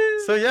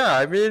 So yeah,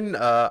 I mean,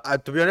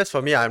 to be honest,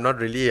 for me, I'm not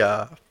really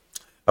a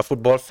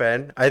football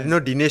fan. I know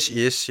Dinesh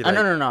is.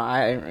 No.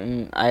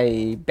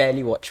 I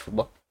barely watch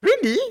football.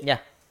 Really? Yeah.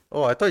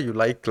 Oh, I thought you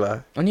liked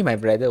lah. Only my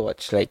brother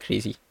watch like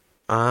crazy.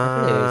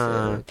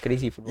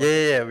 Crazy football.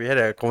 Yeah. We had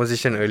a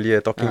conversation earlier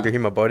talking to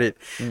him about it.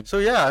 So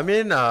yeah, I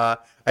mean,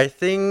 I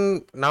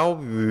think now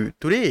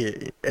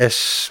today,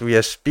 as we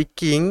are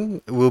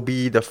speaking, will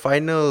be the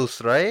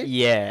finals, right?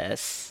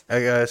 Yes.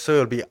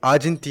 So it'll be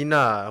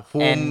Argentina,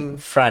 And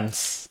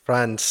France.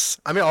 France.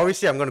 I mean,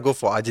 obviously, I'm gonna go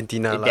for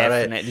Argentina, lah,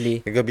 right?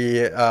 Definitely. It could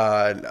be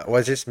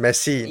what's this,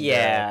 Messi?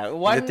 Yeah. in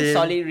One the team.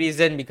 solid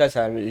reason because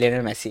of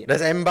Lionel Messi.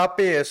 There's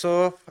Mbappe.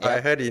 So I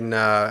Yeah. heard in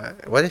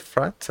was it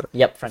France?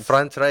 Yep, France.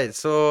 France, right?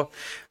 So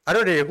I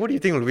don't know. Who do you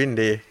think will win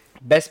there?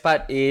 Best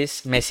part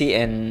is Messi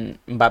and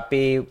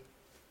Mbappe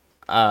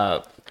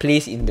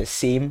plays in the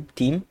same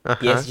team,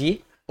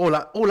 PSG. Oh,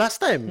 last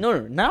time. No,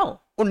 now.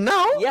 Oh,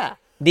 now. Yeah.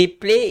 They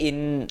play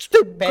in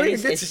Still going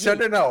Paris against each SG.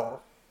 other now.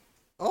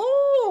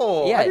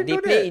 Oh, Yeah, I didn't they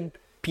know play that. in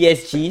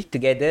PSG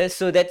together,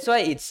 so that's why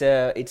it's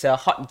a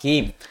hot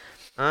game.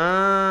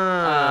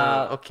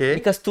 Okay.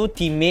 Because two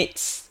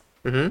teammates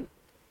Mm-hmm.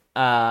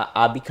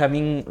 are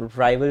becoming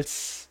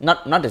rivals.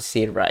 Not to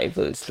say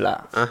rivals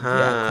lah. They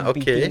are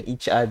competing okay.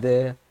 each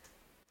other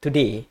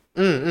today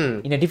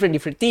Mm-mm. in a different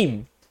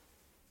team.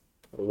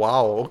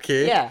 Wow.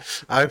 Okay. Yeah.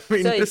 I'm it's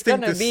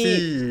interesting gonna to be-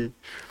 see.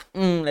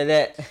 Like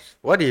that.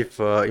 What if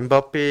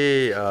Mbappe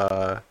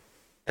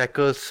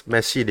tackles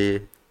Messi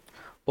there?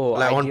 Oh,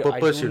 Like on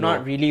purpose, I do you not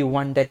know. really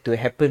want that to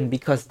happen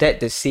because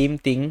the same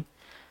thing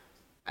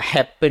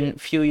happened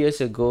few years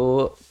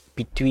ago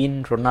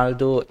between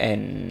Ronaldo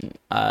and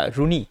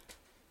Rooney.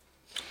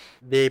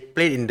 They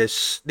played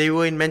they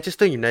were in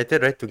Manchester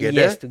United, right? Together.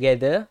 Yes,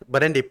 together.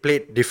 But then they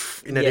played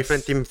in a Yes.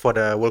 different team for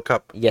the World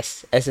Cup.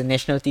 Yes, as a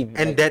national team.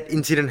 And that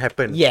incident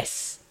happened.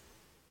 yes,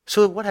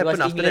 So what it was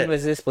happened after England that?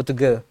 versus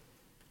Portugal,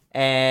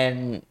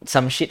 and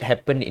some shit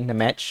happened in the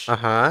match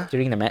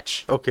during the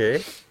match,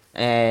 Okay.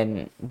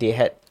 and they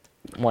had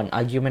one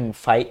argument,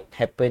 fight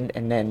happened,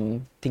 and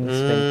then things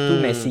went too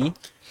messy.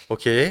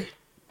 Okay.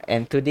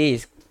 And today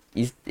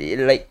is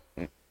like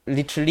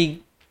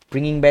literally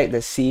bringing back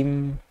the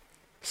same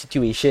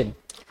situation.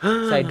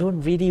 So I don't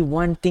really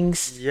want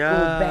things go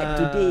bad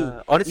today.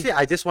 Honestly,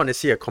 I just want to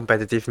see a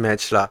competitive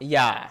match lah.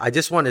 Yeah. I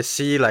just want to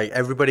see like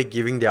everybody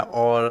giving their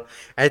all.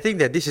 I think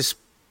that this is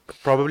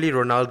probably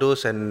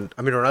Ronaldo's, and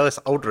I mean Ronaldo's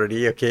out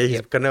already. Okay,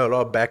 he's gonna a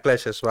lot of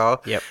backlash as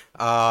well. Yep.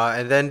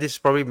 And then this is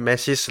probably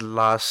Messi's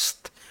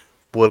last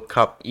World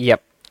Cup,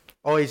 Yep.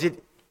 or is it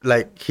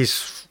like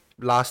his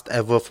last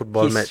ever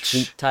football He's match?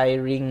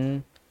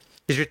 retiring.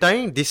 He's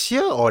retiring this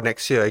year or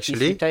next year? He's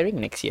Actually,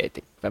 retiring next year, I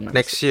think. if I'm not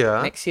Next mistaken.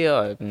 year? Next year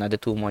or another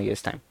 2 more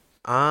years time.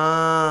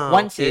 okay.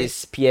 Once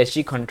his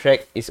PSG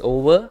contract is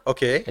over,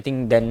 Okay, I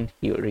think then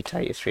he will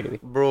retire straight away.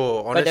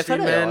 bro. But the Honestly,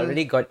 fella man.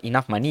 already got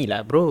enough money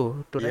lah,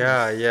 bro. to run.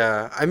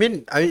 Yeah. I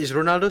mean, it's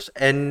Ronaldo's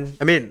and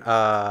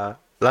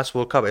last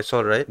World Cup I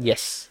saw, right?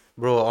 Yes.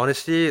 Bro,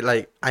 honestly,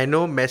 like I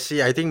know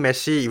Messi. I think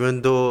Messi,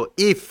 even though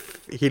if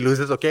he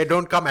loses, okay,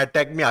 don't come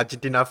attack me,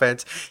 Argentina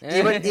fans.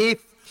 Even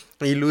if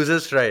he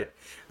loses, right?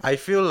 I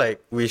feel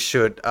like we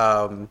should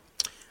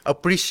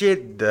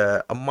appreciate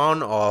the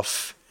amount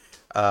of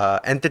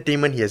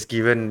entertainment he has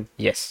given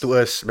Yes. to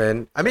us,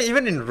 man. I mean,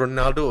 even in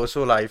Ronaldo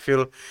also, like I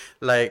feel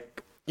like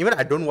even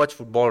I don't watch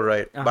football,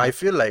 right? But I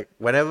feel like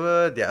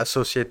whenever they're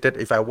associated,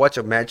 if I watch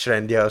a match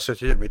and they're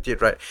associated with it,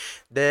 right,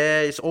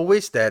 there is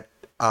always that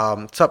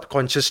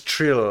subconscious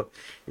thrill,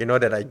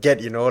 that I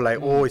get, like,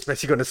 oh, is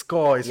Messi gonna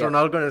score? Is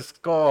Ronaldo gonna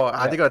score?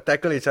 Are they gonna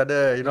tackle each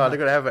other? Are they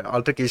gonna have an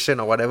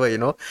altercation or whatever,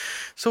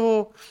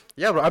 So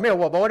yeah, bro. I mean,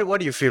 what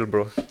do you feel,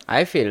 bro?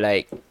 I feel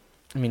like,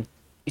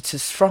 it's a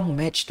strong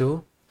match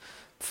though.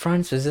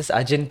 France versus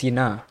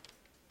Argentina.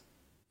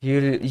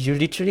 You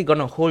literally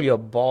gonna hold your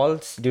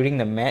balls during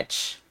the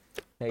match.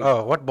 Like,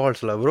 Oh, what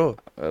balls, lah, bro?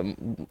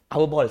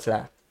 our balls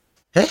lah.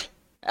 Eh?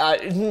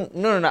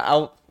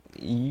 No.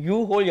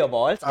 You hold your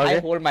balls. Okay. I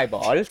hold my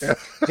balls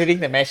during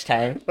the match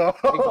time.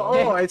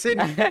 I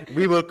said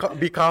we will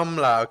be calm,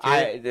 lah.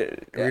 Okay.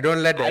 We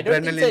don't let the I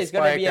don't think so. adrenaline It's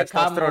gonna be a spike,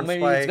 calm testosterone moment.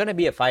 spike. It's gonna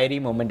be a fiery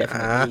moment.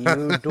 Definitely.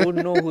 You don't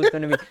know who's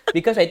gonna be,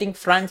 because I think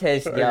France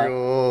has their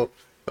Aiyo.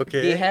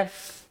 Okay. they have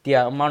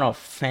their amount of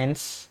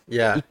fans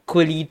Yeah.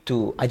 equally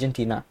to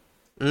Argentina.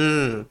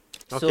 Okay.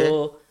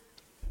 So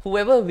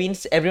whoever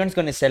wins, everyone's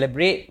gonna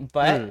celebrate,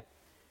 but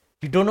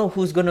you don't know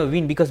who's gonna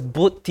win because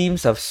both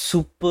teams are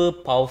super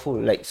powerful,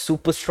 like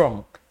super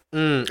strong.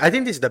 I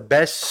think this is the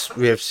best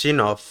we have seen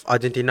of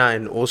Argentina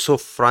and also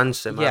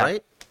France. Am I Yeah.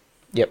 right?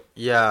 Yep.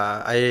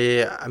 Yeah.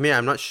 I mean,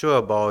 I'm not sure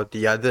about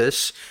the other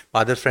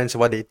friends,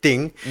 what they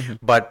think,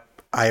 but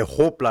I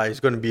hope it's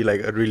gonna be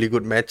like a really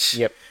good match.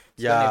 Yep.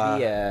 It's gonna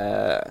be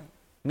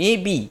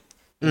maybe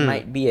it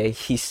might be a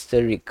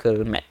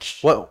historical match.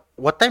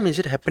 What time is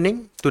it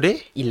happening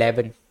today?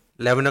 11.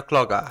 11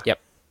 o'clock. Yep.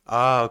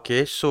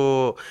 Okay.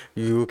 So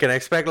you can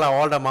expect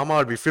all the mama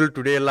will be filled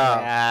today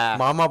Yeah.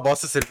 Mama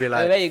bosses will be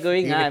like. Where are you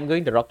going? I'm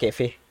going to Rock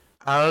Cafe.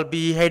 I'll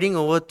be heading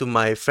over to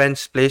my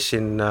friend's place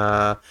in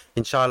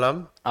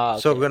Sharlam.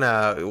 So we're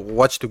gonna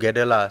watch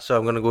together So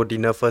I'm gonna go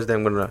dinner first. Then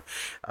I'm gonna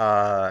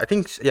I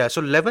think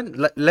So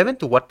 11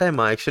 to what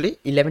time actually?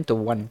 11 to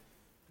 1.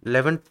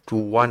 11 to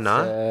 1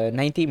 A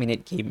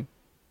 90-minute game.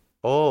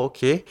 Oh,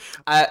 okay.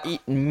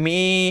 It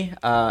may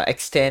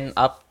extend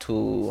up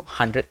to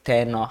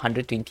 110 or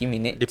 120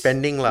 minutes.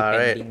 Depending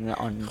right? Depending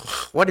on.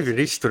 What if we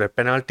reach to the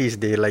penalties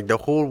day? Like the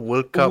whole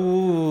World Cup,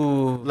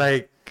 Ooh.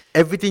 like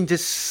everything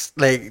just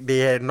like they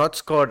had not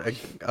scored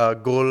a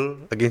goal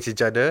against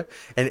each other,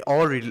 and it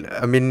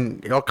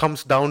all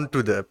comes down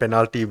to the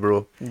penalty,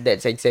 bro.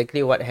 That's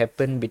exactly what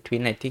happened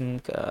between, I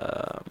think,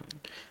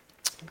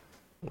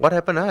 What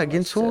happened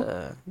against who?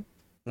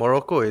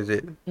 Morocco, is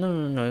it? No.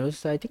 It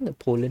was, I think, the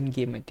Poland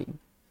game, I think.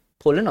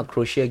 Poland or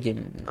Croatia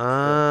game.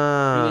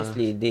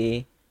 Previously,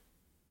 they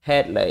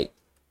had like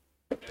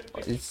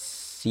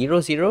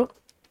 0-0,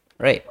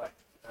 right?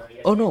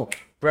 Oh no,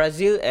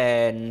 Brazil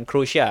and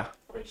Croatia.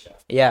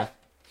 Yeah,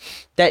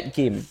 that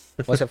game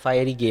was a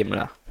fiery game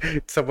lah.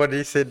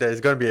 Somebody said that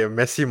it's gonna be a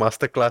Messi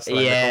masterclass in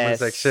the comment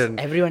section.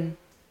 Everyone.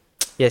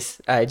 Yes,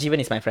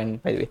 Jeevan is my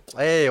friend, by the way.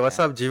 Hey, what's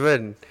up,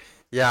 Jivan?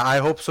 Yeah, I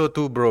hope so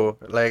too, bro.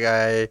 Like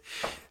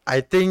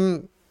I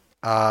think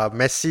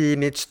Messi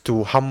needs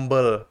to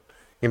humble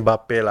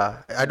Mbappe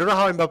lah. I don't know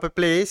how Mbappe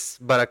plays,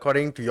 but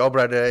according to your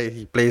brother,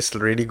 he plays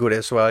really good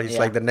as well. He's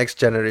like the next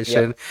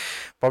generation,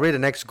 probably the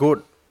next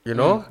GOAT,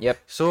 Yep.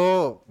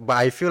 So, but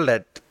I feel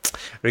that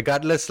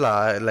regardless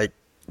like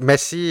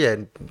Messi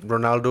and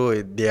Ronaldo,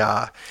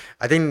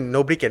 I think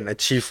nobody can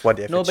achieve what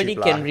they have Nobody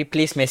achieved. can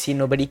replace Messi.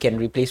 Nobody can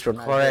replace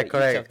Ronaldo. Correct.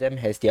 Each of them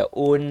has their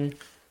own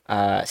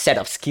set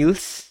of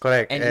skills.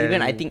 Correct. And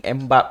even I think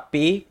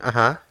Mbappe,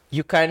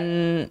 you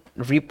can't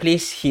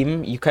replace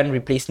him. You can't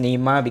replace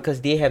Neymar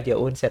because they have their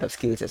own set of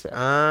skills as well.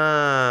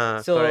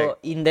 So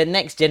correct. in the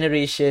next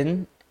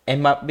generation,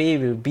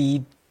 Mbappe will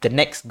be the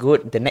next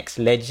GOAT, the next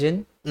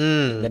legend,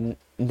 the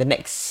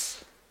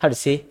next, how to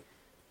say?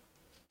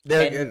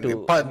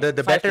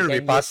 The battle will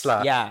be passed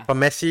lah. Yeah. From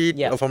Messi,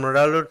 from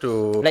Ronaldo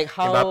to Like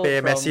how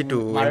Mbappe, from Messi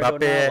to Maradona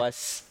Mbappe.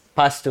 was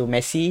passed to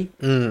Messi.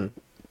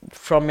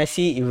 From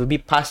Messi, it will be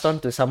passed on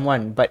to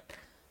someone, but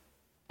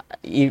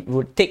it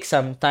would take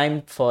some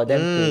time for them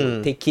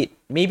to take it.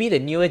 Maybe the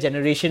newer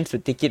generations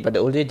would take it, but the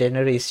older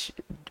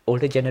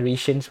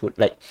generations would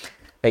like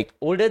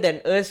older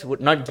than us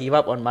would not give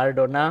up on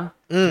Maradona.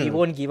 We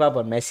won't give up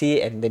on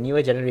Messi, and the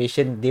newer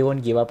generation, they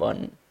won't give up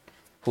on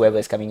whoever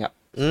is coming up.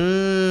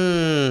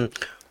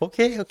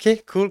 Okay,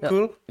 cool.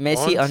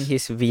 Messi on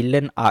his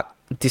villain arc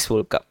this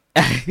World Cup.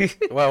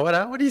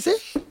 What do you say?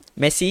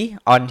 Messi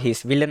on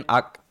his villain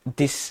arc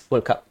this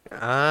World Cup.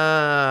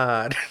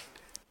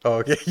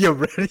 Okay, your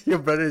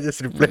brother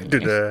just replied to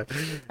the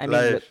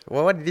live.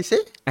 What did he say?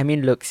 I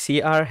mean, look,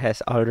 CR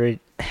has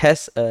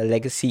a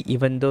legacy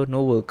even though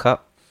no World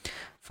Cup,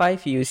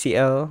 5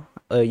 UCL,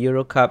 a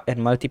Euro Cup,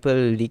 and multiple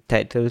league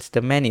titles.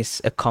 The man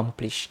is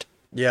accomplished.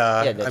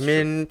 Yeah, I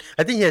mean,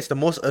 I think he has the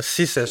most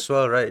assists as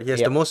well, right? He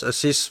has the most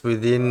assists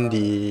within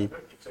the.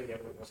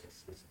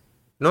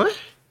 No?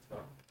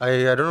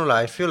 I don't know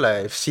lah. I feel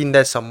like I've seen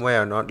that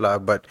somewhere or not lah.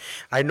 But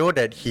I know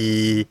that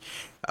he,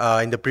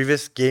 in the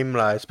previous game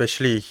lah,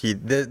 especially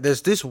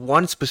there's this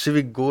one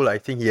specific goal I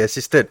think he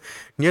assisted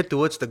near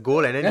towards the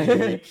goal and then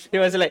he. He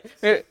was like,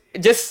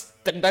 just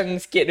tendang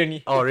sikit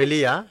only. Oh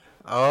really? Yeah.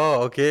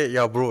 Oh okay.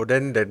 Yeah, bro.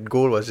 Then that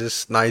goal was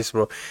just nice,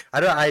 bro.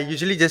 I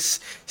usually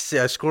just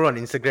scroll on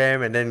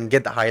Instagram and then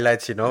get the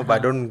highlights, but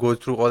I don't go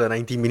through all the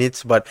 90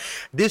 minutes. But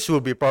this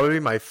will be probably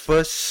my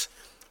first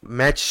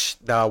match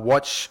that I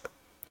watch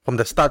from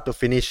the start to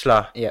finish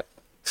lah. Yep.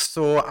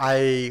 So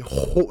I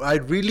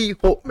really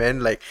hope,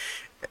 man. Like,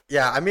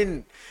 yeah, I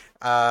mean,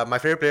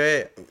 my favorite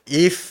player,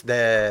 if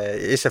there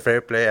is a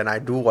favorite player, and I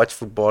do watch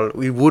football,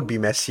 it would be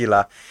Messi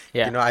lah.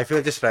 Yeah. I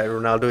feel just like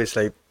Ronaldo is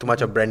like too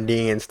much of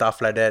branding and stuff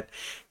like that.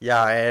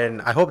 Yeah,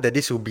 and I hope that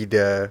this will be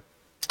the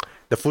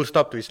full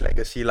stop to his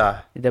legacy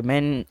lah. The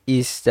man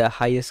is the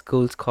highest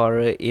goal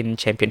scorer in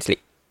Champions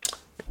League.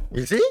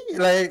 You see,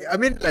 like I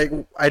mean, like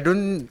I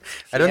don't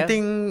Yeah.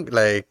 think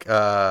like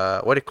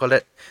what do you call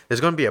that?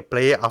 There's gonna be a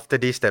player after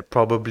this that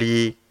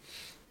probably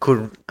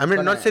could. I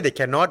mean, not say they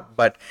cannot,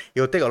 but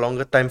it'll take a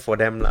longer time for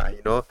them, lah.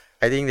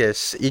 I think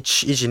there's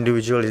each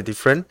individual is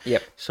different.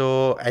 Yep.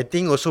 So I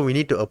think also we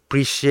need to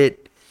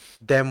appreciate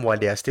them while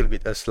they are still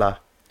with us,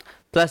 lah.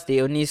 Plus,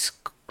 the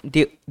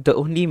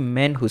only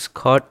man who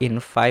scored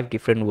in 5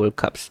 different World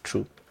Cups.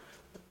 True.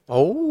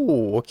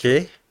 Oh,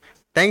 okay.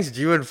 Thanks,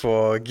 Jiwan,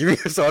 for giving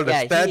us all the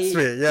stats,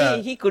 mate. Yeah.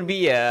 he could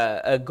be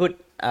a good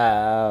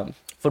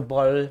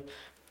football.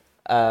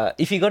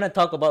 If you're gonna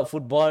talk about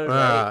football,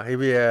 right,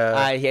 Maybe.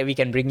 yeah, we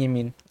can bring him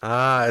in.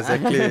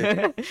 Exactly.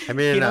 I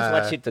mean, He knows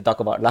what shit to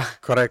talk about, lah.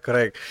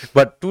 Correct.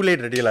 But too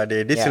late already, lah.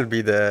 This Yeah. will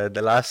be the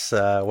last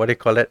what do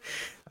you call it?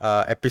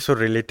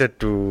 Episode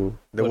related to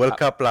the World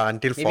Cup lah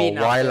until for Maybe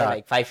a while lah.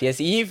 like 5 years,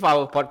 if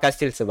our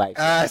podcast still survives.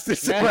 Still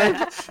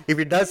survive.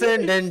 If it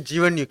doesn't, then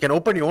Jiwan, you can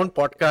open your own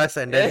podcast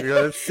and then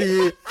we'll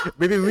see.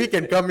 Maybe we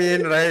can come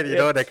in, right?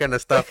 That kind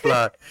of stuff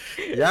lah.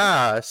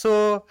 Yeah.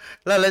 So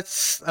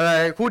let's.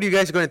 Who do you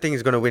guys gonna think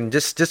is gonna win?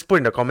 Just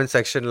put in the comment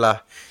section lah.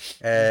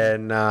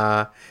 And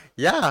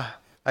yeah,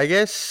 I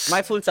guess.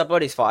 My full support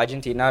is for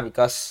Argentina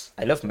because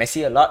I love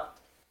Messi a lot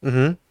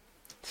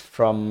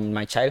from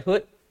my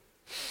childhood.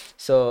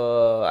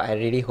 So I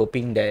really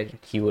hoping that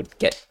he would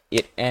get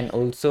it, and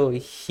also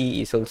he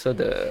is also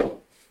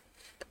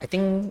I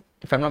think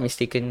if I'm not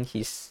mistaken,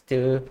 he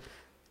still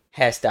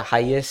has the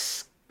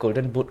highest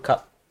Golden Boot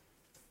Cup.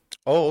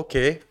 Oh,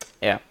 okay.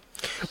 Yeah.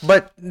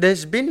 But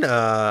there's been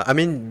I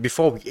mean,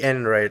 before we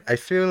end, right, I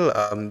feel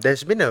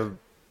there's been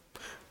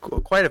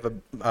quite of a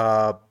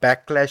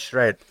backlash,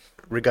 right,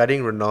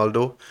 regarding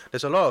Ronaldo.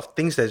 There's a lot of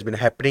things that's been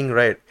happening,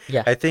 right?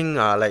 Yeah. I think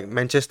like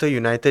Manchester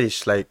United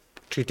is like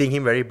treating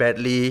him very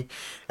badly,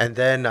 and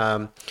then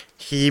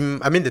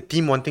the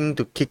team wanting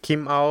to kick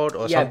him out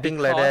or Yeah,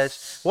 something like that.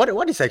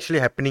 What is actually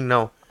happening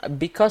now?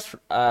 Because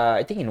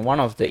I think in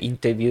one of the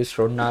interviews,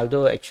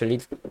 Ronaldo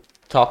actually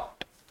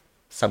talked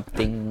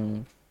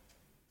something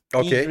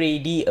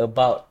degrading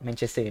about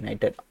Manchester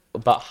United,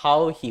 about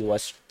how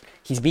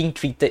he's being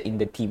treated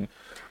in the team.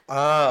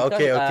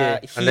 Okay.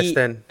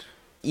 Understand.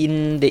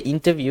 In the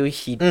interview,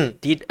 he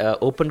did an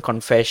open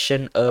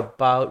confession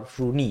about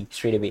Rooney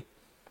straight away.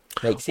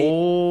 Like say,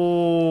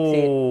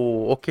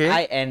 Okay.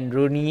 I and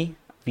Rooney,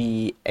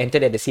 we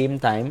entered at the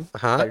same time,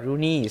 but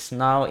Rooney is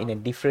now in a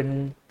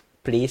different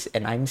place,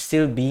 and I'm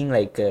still being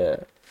like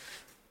a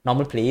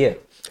normal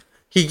player.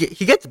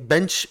 He gets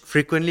benched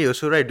frequently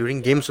also, right,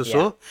 during games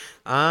also.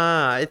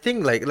 I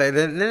think like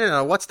then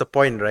what's the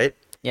point, right?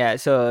 Yeah,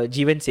 so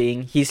Jivan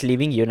saying he's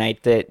leaving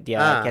United, they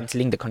are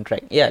cancelling the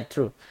contract. Yeah,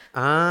 true.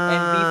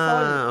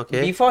 And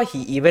before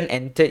he even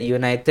entered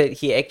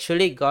United, he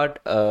actually got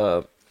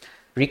a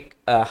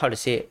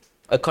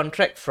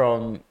contract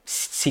from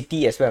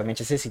City as well,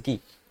 Manchester City.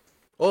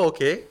 Oh,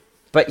 okay.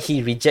 But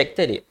he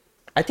rejected it.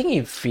 I think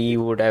if he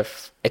would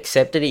have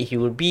accepted it, he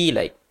would be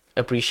like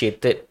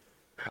appreciated.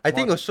 I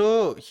think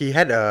also he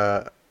had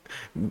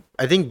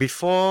I think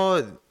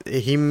before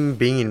him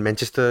being in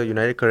Manchester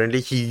United currently,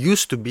 he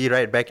used to be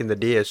right back in the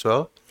day as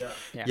well.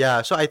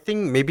 Yeah. So I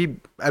think maybe,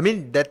 I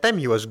mean, that time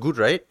he was good,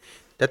 right?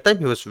 That time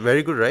he was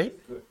very good, right?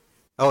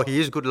 Oh,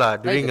 he is good lah.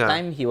 During the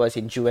time he was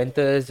in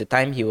Juventus, the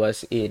time he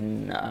was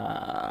in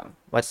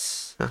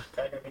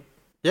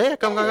Yeah,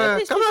 come.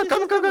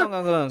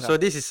 So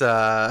this is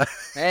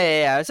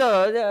Yeah.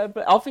 So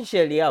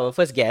officially our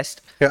first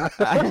guest. Would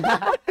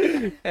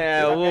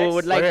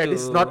like to.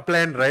 This is not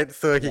planned, right?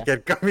 So he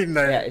can come in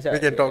and we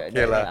can talk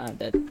here lah.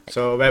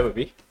 So where would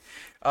we?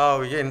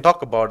 We can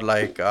talk about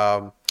like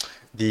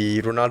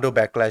the Ronaldo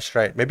backlash,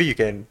 right? Maybe you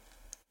can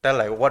tell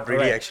like what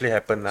really actually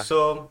happened lah.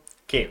 So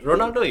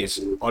Ronaldo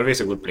is always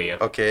a good player.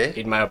 Okay.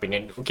 In my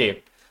opinion.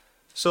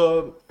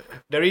 So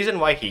the reason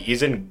why he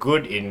isn't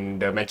good in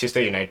the Manchester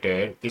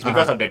United is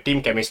because of the team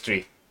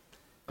chemistry.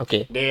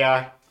 Okay.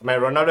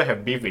 Ronaldo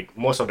have beef with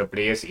most of the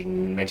players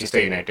in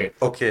Manchester United.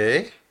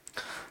 Okay.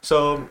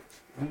 So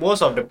most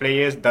of the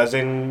players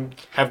doesn't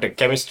have the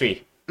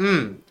chemistry.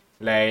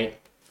 Like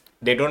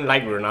they don't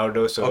like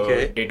Ronaldo, so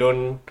they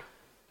don't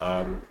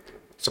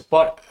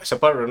support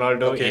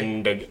Ronaldo Okay.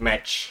 in the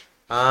match.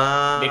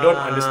 Ah. They don't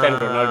understand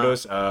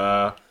Ronaldo's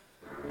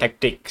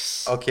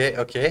tactics. Okay.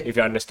 If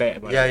you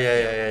understand. what-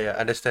 Yeah.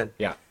 Understand.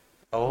 Yeah.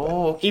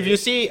 Oh. Okay. If you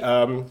see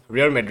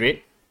Real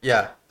Madrid,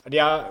 Yeah.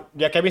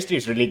 their chemistry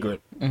is really good.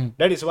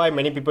 That is why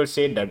many people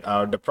say that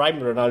the prime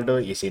Ronaldo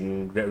is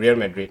in Real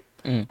Madrid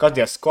because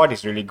their squad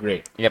is really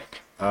great. Yep.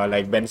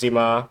 Like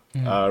Benzema,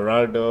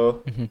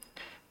 Ronaldo,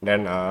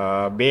 then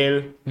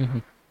Bale,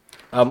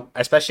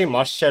 especially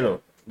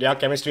Marcelo. Their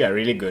chemistry are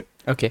really good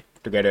Okay.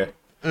 together.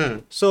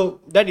 So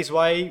that is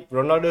why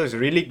Ronaldo is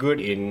really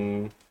good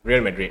in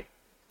Real Madrid.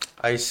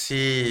 I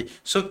see.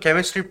 So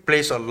chemistry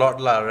plays a lot,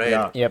 lah, right?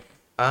 Yeah. Yep.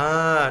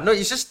 No,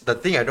 it's just the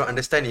thing I don't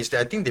understand is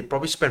that I think they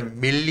probably spend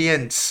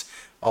millions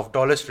of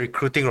dollars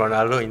recruiting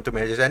Ronaldo into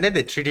Manchester, and then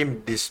they treat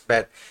him this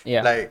bad.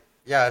 Yeah. Like,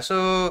 yeah.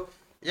 So,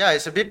 yeah,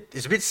 it's a bit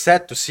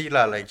sad to see,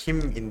 lah, like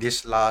him in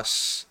this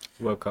last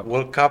World Cup.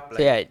 World Cup. So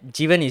Like, yeah,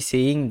 Jivan is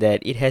saying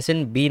that it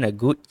hasn't been a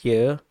good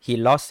year. He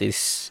lost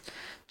his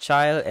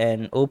child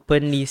and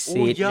openly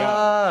said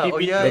yeah. He Oh,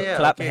 beat yeah, the yeah.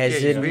 club Okay,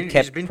 hasn't he's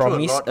kept been through a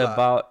promise lot, lah.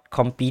 about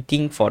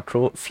competing for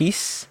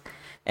trophies,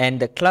 and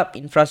the club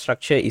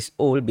infrastructure is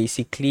all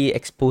basically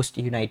exposed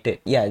United.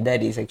 Yeah,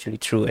 that is actually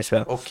true as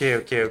well. Okay.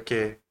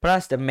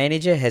 Plus, the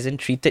manager hasn't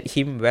treated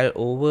him well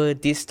over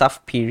this tough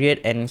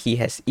period, and he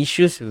has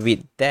issues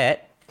with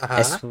that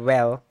as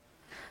well.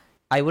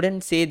 I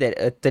wouldn't say that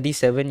a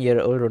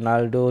 37-year-old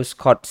Ronaldo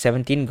scored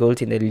 17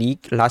 goals in the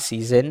league last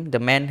season. The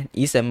man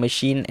is a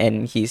machine,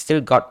 and he's still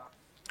got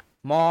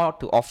more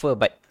to offer.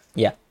 But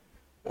yeah,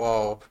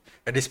 Wow.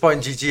 At this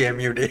point,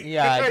 GGMU day.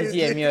 Yeah,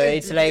 GGMU,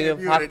 it's like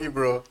GGMU half- already,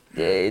 bro.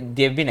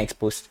 they've been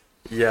exposed.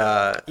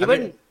 Yeah.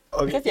 Even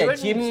Because their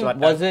gym Zlatan-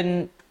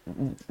 wasn't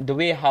the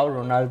way how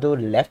Ronaldo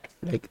left,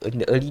 like in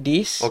the early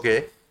days.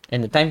 Okay.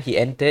 And the time he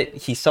entered,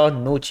 he saw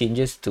no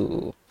changes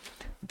to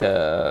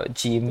the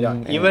gym. Yeah,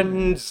 and-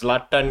 even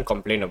Zlatan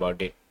complained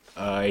about it.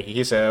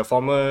 He's a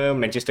former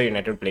Manchester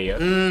United player.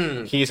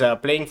 He's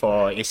playing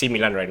for AC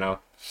Milan right now.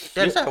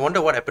 Yeah, that's why I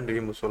wonder what happened to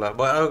him, Musola.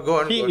 But go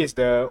on. He go on. is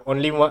the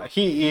only one.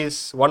 He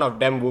is one of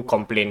them who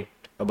complained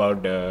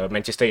about the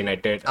Manchester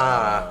United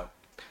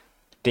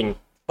thing.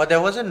 But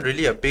there wasn't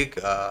really a big,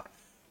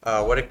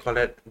 what do you call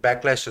it,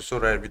 backlash also,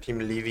 right, with him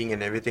leaving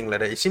and everything like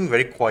that. It seemed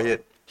very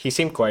quiet. He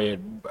seemed quiet.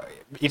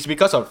 It's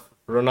because of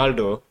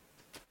Ronaldo.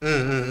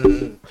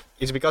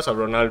 It's because of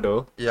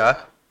Ronaldo. Yeah.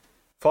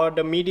 For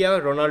the media,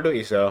 Ronaldo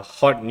is a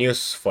hot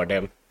news for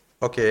them.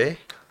 Okay.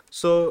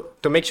 So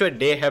to make sure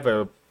they have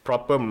a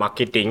proper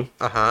marketing,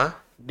 Uh-huh.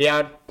 they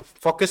are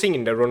focusing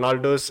in the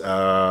Ronaldo's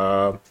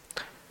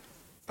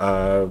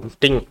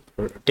thing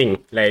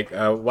like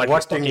what he's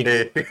What thing talking.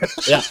 day?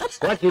 Yeah,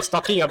 what he's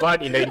talking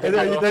about in the And then you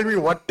interview. tell me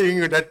what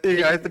thing, that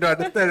thing, I have to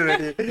understand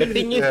already. The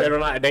thing is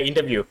the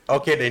interview.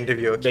 Okay, the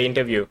interview. The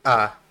interview.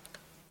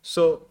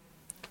 So,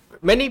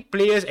 Many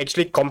players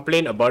actually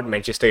complain about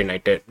Manchester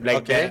United.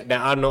 Like Okay.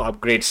 there are no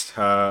upgrades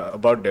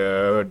about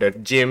the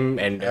gym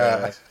and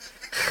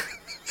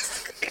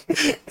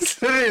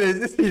sorry,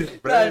 this is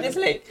No, just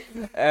like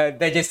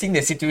digesting the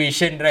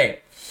situation,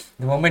 right?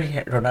 The moment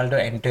Ronaldo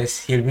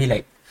enters, he'll be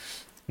like,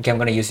 okay, I'm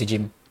gonna use the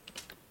gym.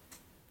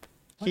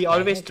 he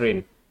always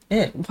train.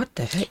 Yeah, what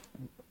the heck?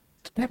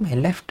 The time I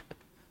left,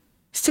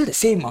 still the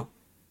same,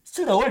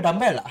 still the old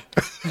dumbbell,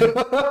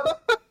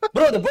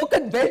 Bro, the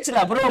broken bench,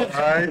 bro.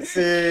 I see.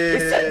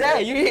 It's still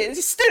there.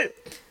 It's still,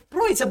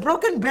 bro. It's a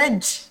broken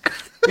bench.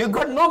 You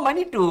got no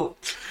money to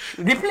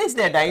replace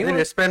that. Then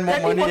you spend more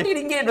money. 40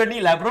 ringgit only,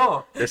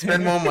 bro. They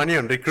spend more money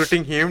on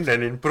recruiting him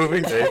than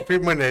improving the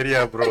equipment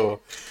area,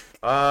 bro.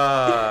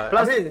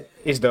 Plus,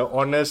 is the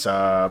owner's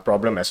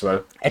problem as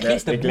well. At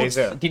least the boots.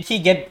 Glazer. Did he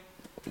get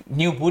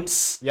new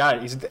boots? Yeah,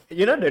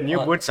 the new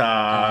boots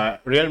are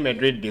Real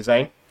Madrid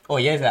design. Oh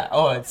yes,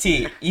 oh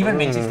see, even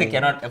Manchester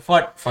cannot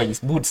afford for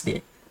his boots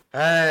there.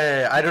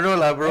 Hey, I don't know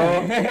lah,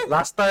 bro.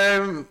 Last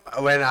time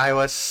when I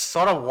was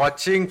sort of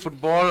watching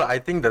football, I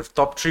think the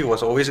top three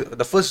was always,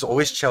 the first is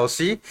always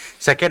Chelsea,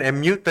 second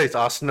MU, third is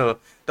Arsenal.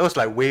 That was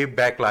like way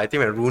back lah. I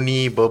think when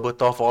Rooney,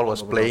 Berbatov all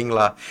was playing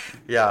lah.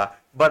 Yeah.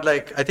 But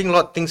like I think a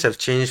lot of things have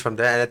changed from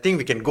there, and I think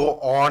we can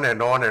go on and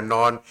on and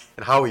on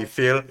and how we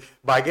feel.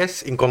 But I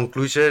guess in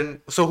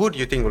conclusion, so who do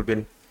you think will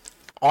win?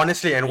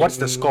 Honestly, and what's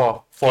the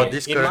score for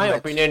this In current my match?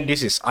 opinion,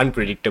 this is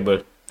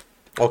unpredictable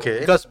Okay.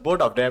 because both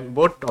of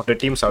the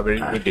teams are very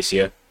good this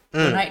year.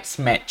 Tonight's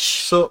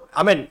match. So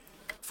I mean,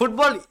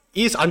 football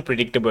is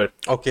unpredictable.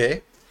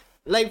 Okay.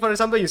 Like for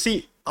example, you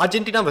see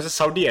Argentina versus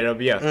Saudi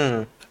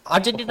Arabia.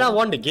 Argentina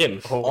won the game.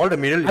 All the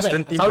Middle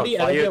Eastern teams Saudi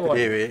are fired Arabia won.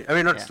 today. Weh. I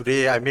mean, not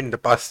today. I mean, in the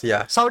past.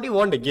 Yeah. Saudi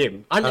won the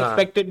game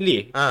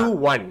unexpectedly,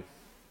 2-1.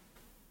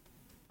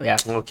 Yeah.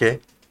 Okay.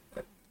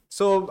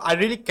 So I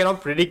really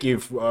cannot predict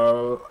if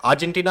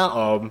Argentina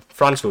or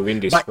France will win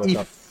this But World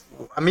Cup.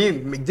 I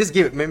mean, just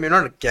give maybe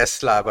not a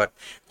guess lah, but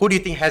who do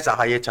you think has a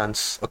higher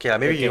chance? Okay,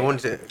 maybe you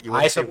won't. You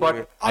won't I say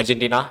support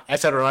Argentina.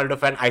 As a Ronaldo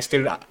fan, I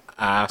still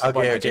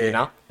support Okay.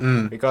 Argentina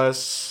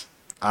because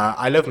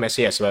I love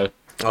Messi as well.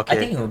 Okay. I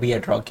think it will be a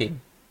draw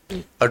game.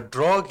 a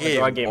draw game.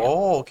 draw game.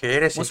 Oh, okay,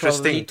 that's Most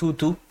interesting.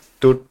 probably 2-2.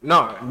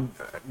 No,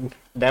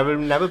 there will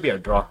never be a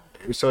draw.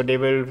 So they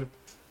will,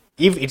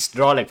 if it's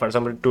draw like for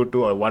example 2-2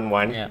 or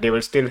 1-1, Yeah. they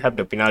will still have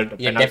the penalty.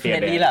 Yeah, penalty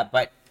at definitely the end. lah.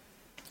 But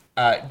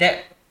that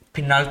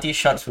penalty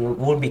shots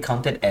won't be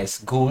counted as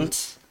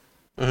goals.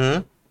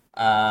 Mm-hmm.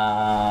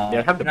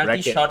 They'll have the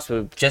Penalty bracket. shots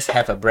will just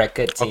have a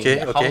bracket saying Okay,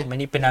 how okay.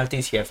 many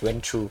penalties you have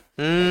went through.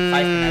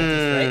 Like 5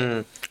 penalties,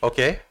 right?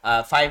 Okay.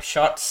 5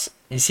 shots.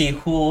 You see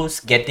who's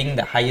getting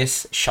the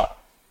highest shot.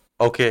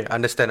 Okay.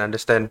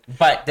 Understand.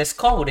 But the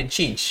score wouldn't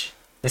change.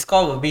 The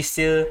score will be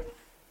still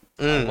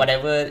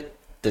whatever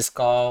the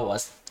score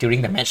was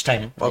during the match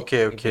time.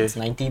 Okay, If okay. it's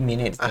 90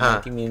 minutes, the Uh-huh.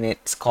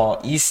 90-minute score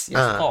is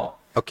your score.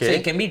 okay. So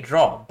it can be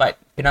draw, but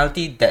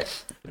penalty that.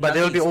 But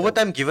there will be penalty is the-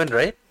 overtime given,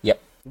 right? Yep.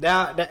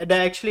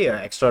 They're actually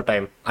extra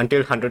time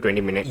until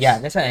 120 minutes. Yeah,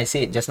 that's what I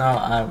said just now.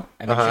 I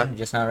mentioned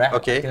just now, right?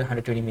 Okay. Until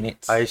 120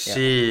 minutes. I Yeah.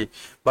 see.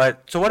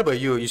 But so what about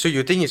you? So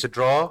you think it's a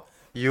draw?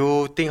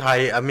 You think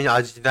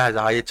Argentina has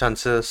a higher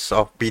chances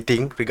of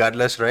beating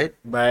regardless, right?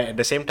 But at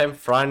the same time,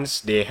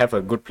 France, they have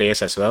a good players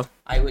as well.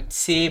 I would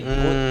say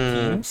both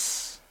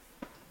teams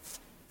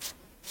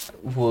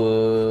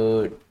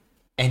would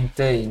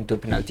enter into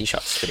penalty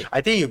shots today.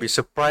 I think you'll be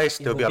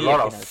surprised. There'll be a will be a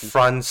lot of penalty.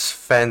 France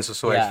fans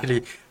also. Yeah.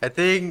 Actually, I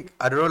think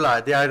I don't know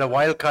lah. They are the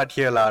wild card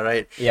here lah,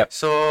 right? Yep.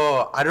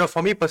 So I don't know. For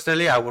me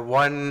personally, I would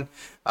want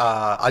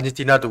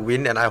Argentina to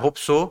win, and I hope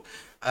so.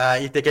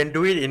 If they can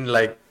do it in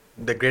like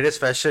the greatest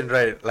fashion,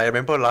 right? Like I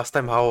remember last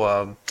time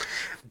how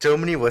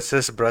Germany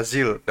versus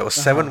Brazil, that was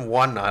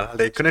 7-1.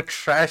 They couldn't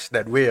trash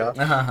that way.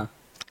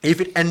 If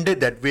it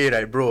ended that way,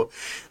 right, bro?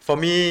 For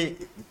me,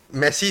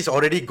 Messi's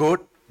already good,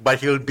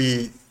 but he'll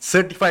be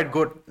certified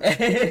good.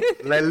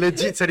 Like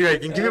legit certified.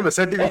 You can give him a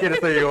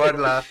certificate if you want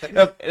lah.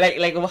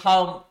 Like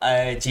how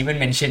Jeevan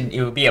mentioned,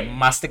 it will be a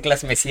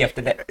masterclass Messi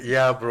after that.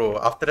 Yeah,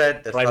 bro. After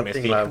that, there's Prime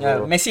nothing Messi. lah,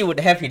 bro. Messi would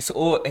have his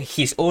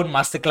own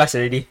masterclass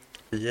already.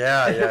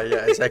 Yeah,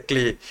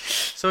 exactly.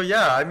 So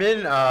yeah, I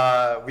mean,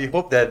 we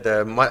hope that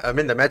the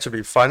match will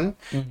be fun.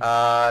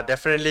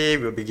 Definitely,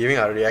 we'll be giving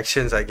our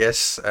reactions, I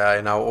guess,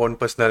 in our own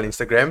personal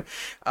Instagram.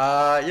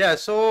 Yeah.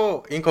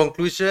 So in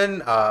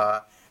conclusion,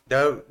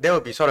 that will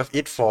be sort of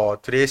it for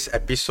today's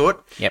episode.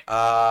 Yep.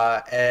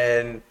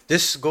 And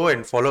just go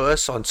and follow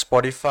us on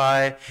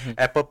Spotify,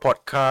 Apple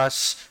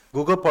Podcasts,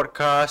 Google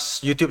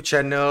Podcasts, YouTube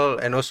channel,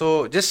 and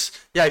also just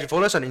if you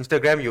follow us on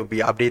Instagram, you'll be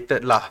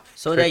updated lah.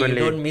 So that you frequently.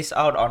 don't miss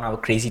out on our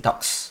crazy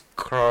talks.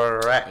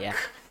 Correct. Yeah.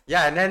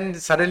 Yeah, and then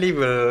suddenly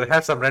we'll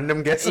have some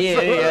random guests.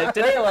 Yeah.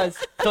 Today was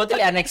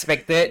totally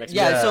unexpected.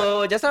 Yeah.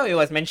 So just now it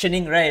was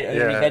mentioning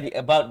regarding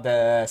about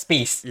the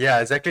space. Yeah,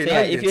 exactly. So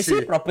Now if you see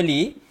see.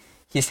 properly,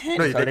 his hand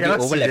No, is they already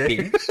cannot see,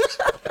 overlapping.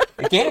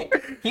 Okay,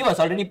 he was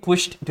already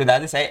pushed to the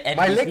other side, and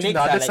My his legs on the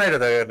are other like, side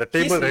of the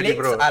table his already, legs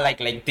bro. are like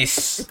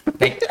this,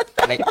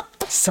 like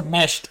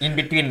smashed in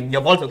between. Your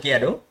balls okay,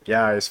 Ado?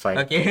 Yeah, it's fine.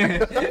 Okay.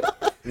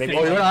 Maybe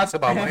Oh, you want to ask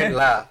about mine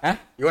lah? Huh?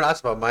 You want to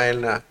ask about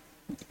mine lah?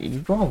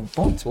 Bro,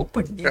 balls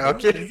open.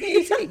 Okay.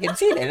 You can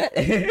see that.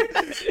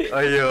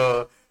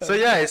 Ayo. So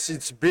yeah,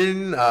 it's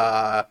been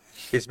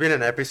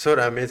an episode,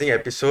 an amazing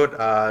episode.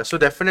 So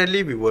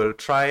definitely we will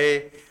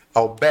try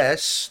our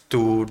best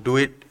to do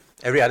it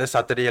every other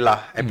Saturday lah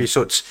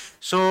episodes.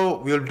 So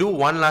we'll do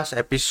one last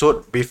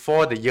episode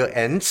before the year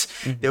ends.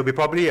 There'll be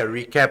probably a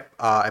recap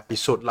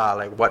episode lah,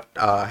 like what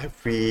have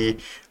we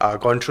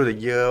gone through the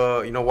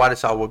year, what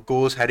is our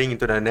goals heading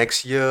into the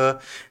next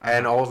year,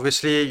 and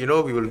obviously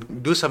we will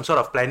do some sort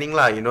of planning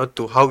lah,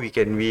 to how we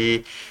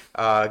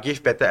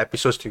give better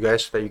episodes to you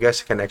guys so that you guys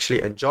can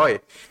actually enjoy,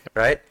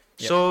 right?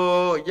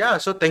 So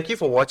so thank you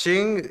for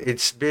watching.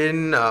 It's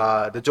been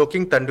the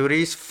Joking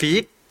Tandoori's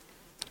feed.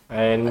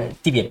 And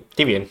Tibian.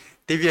 Tivian.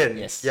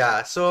 Yes.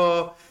 Yeah.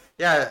 So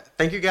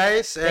thank you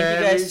guys. Thank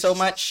you guys so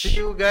much. See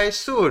you guys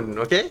soon.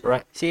 Okay.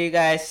 right. See you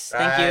guys.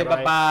 Thank you.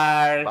 Bye.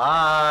 Bye-bye.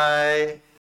 Bye.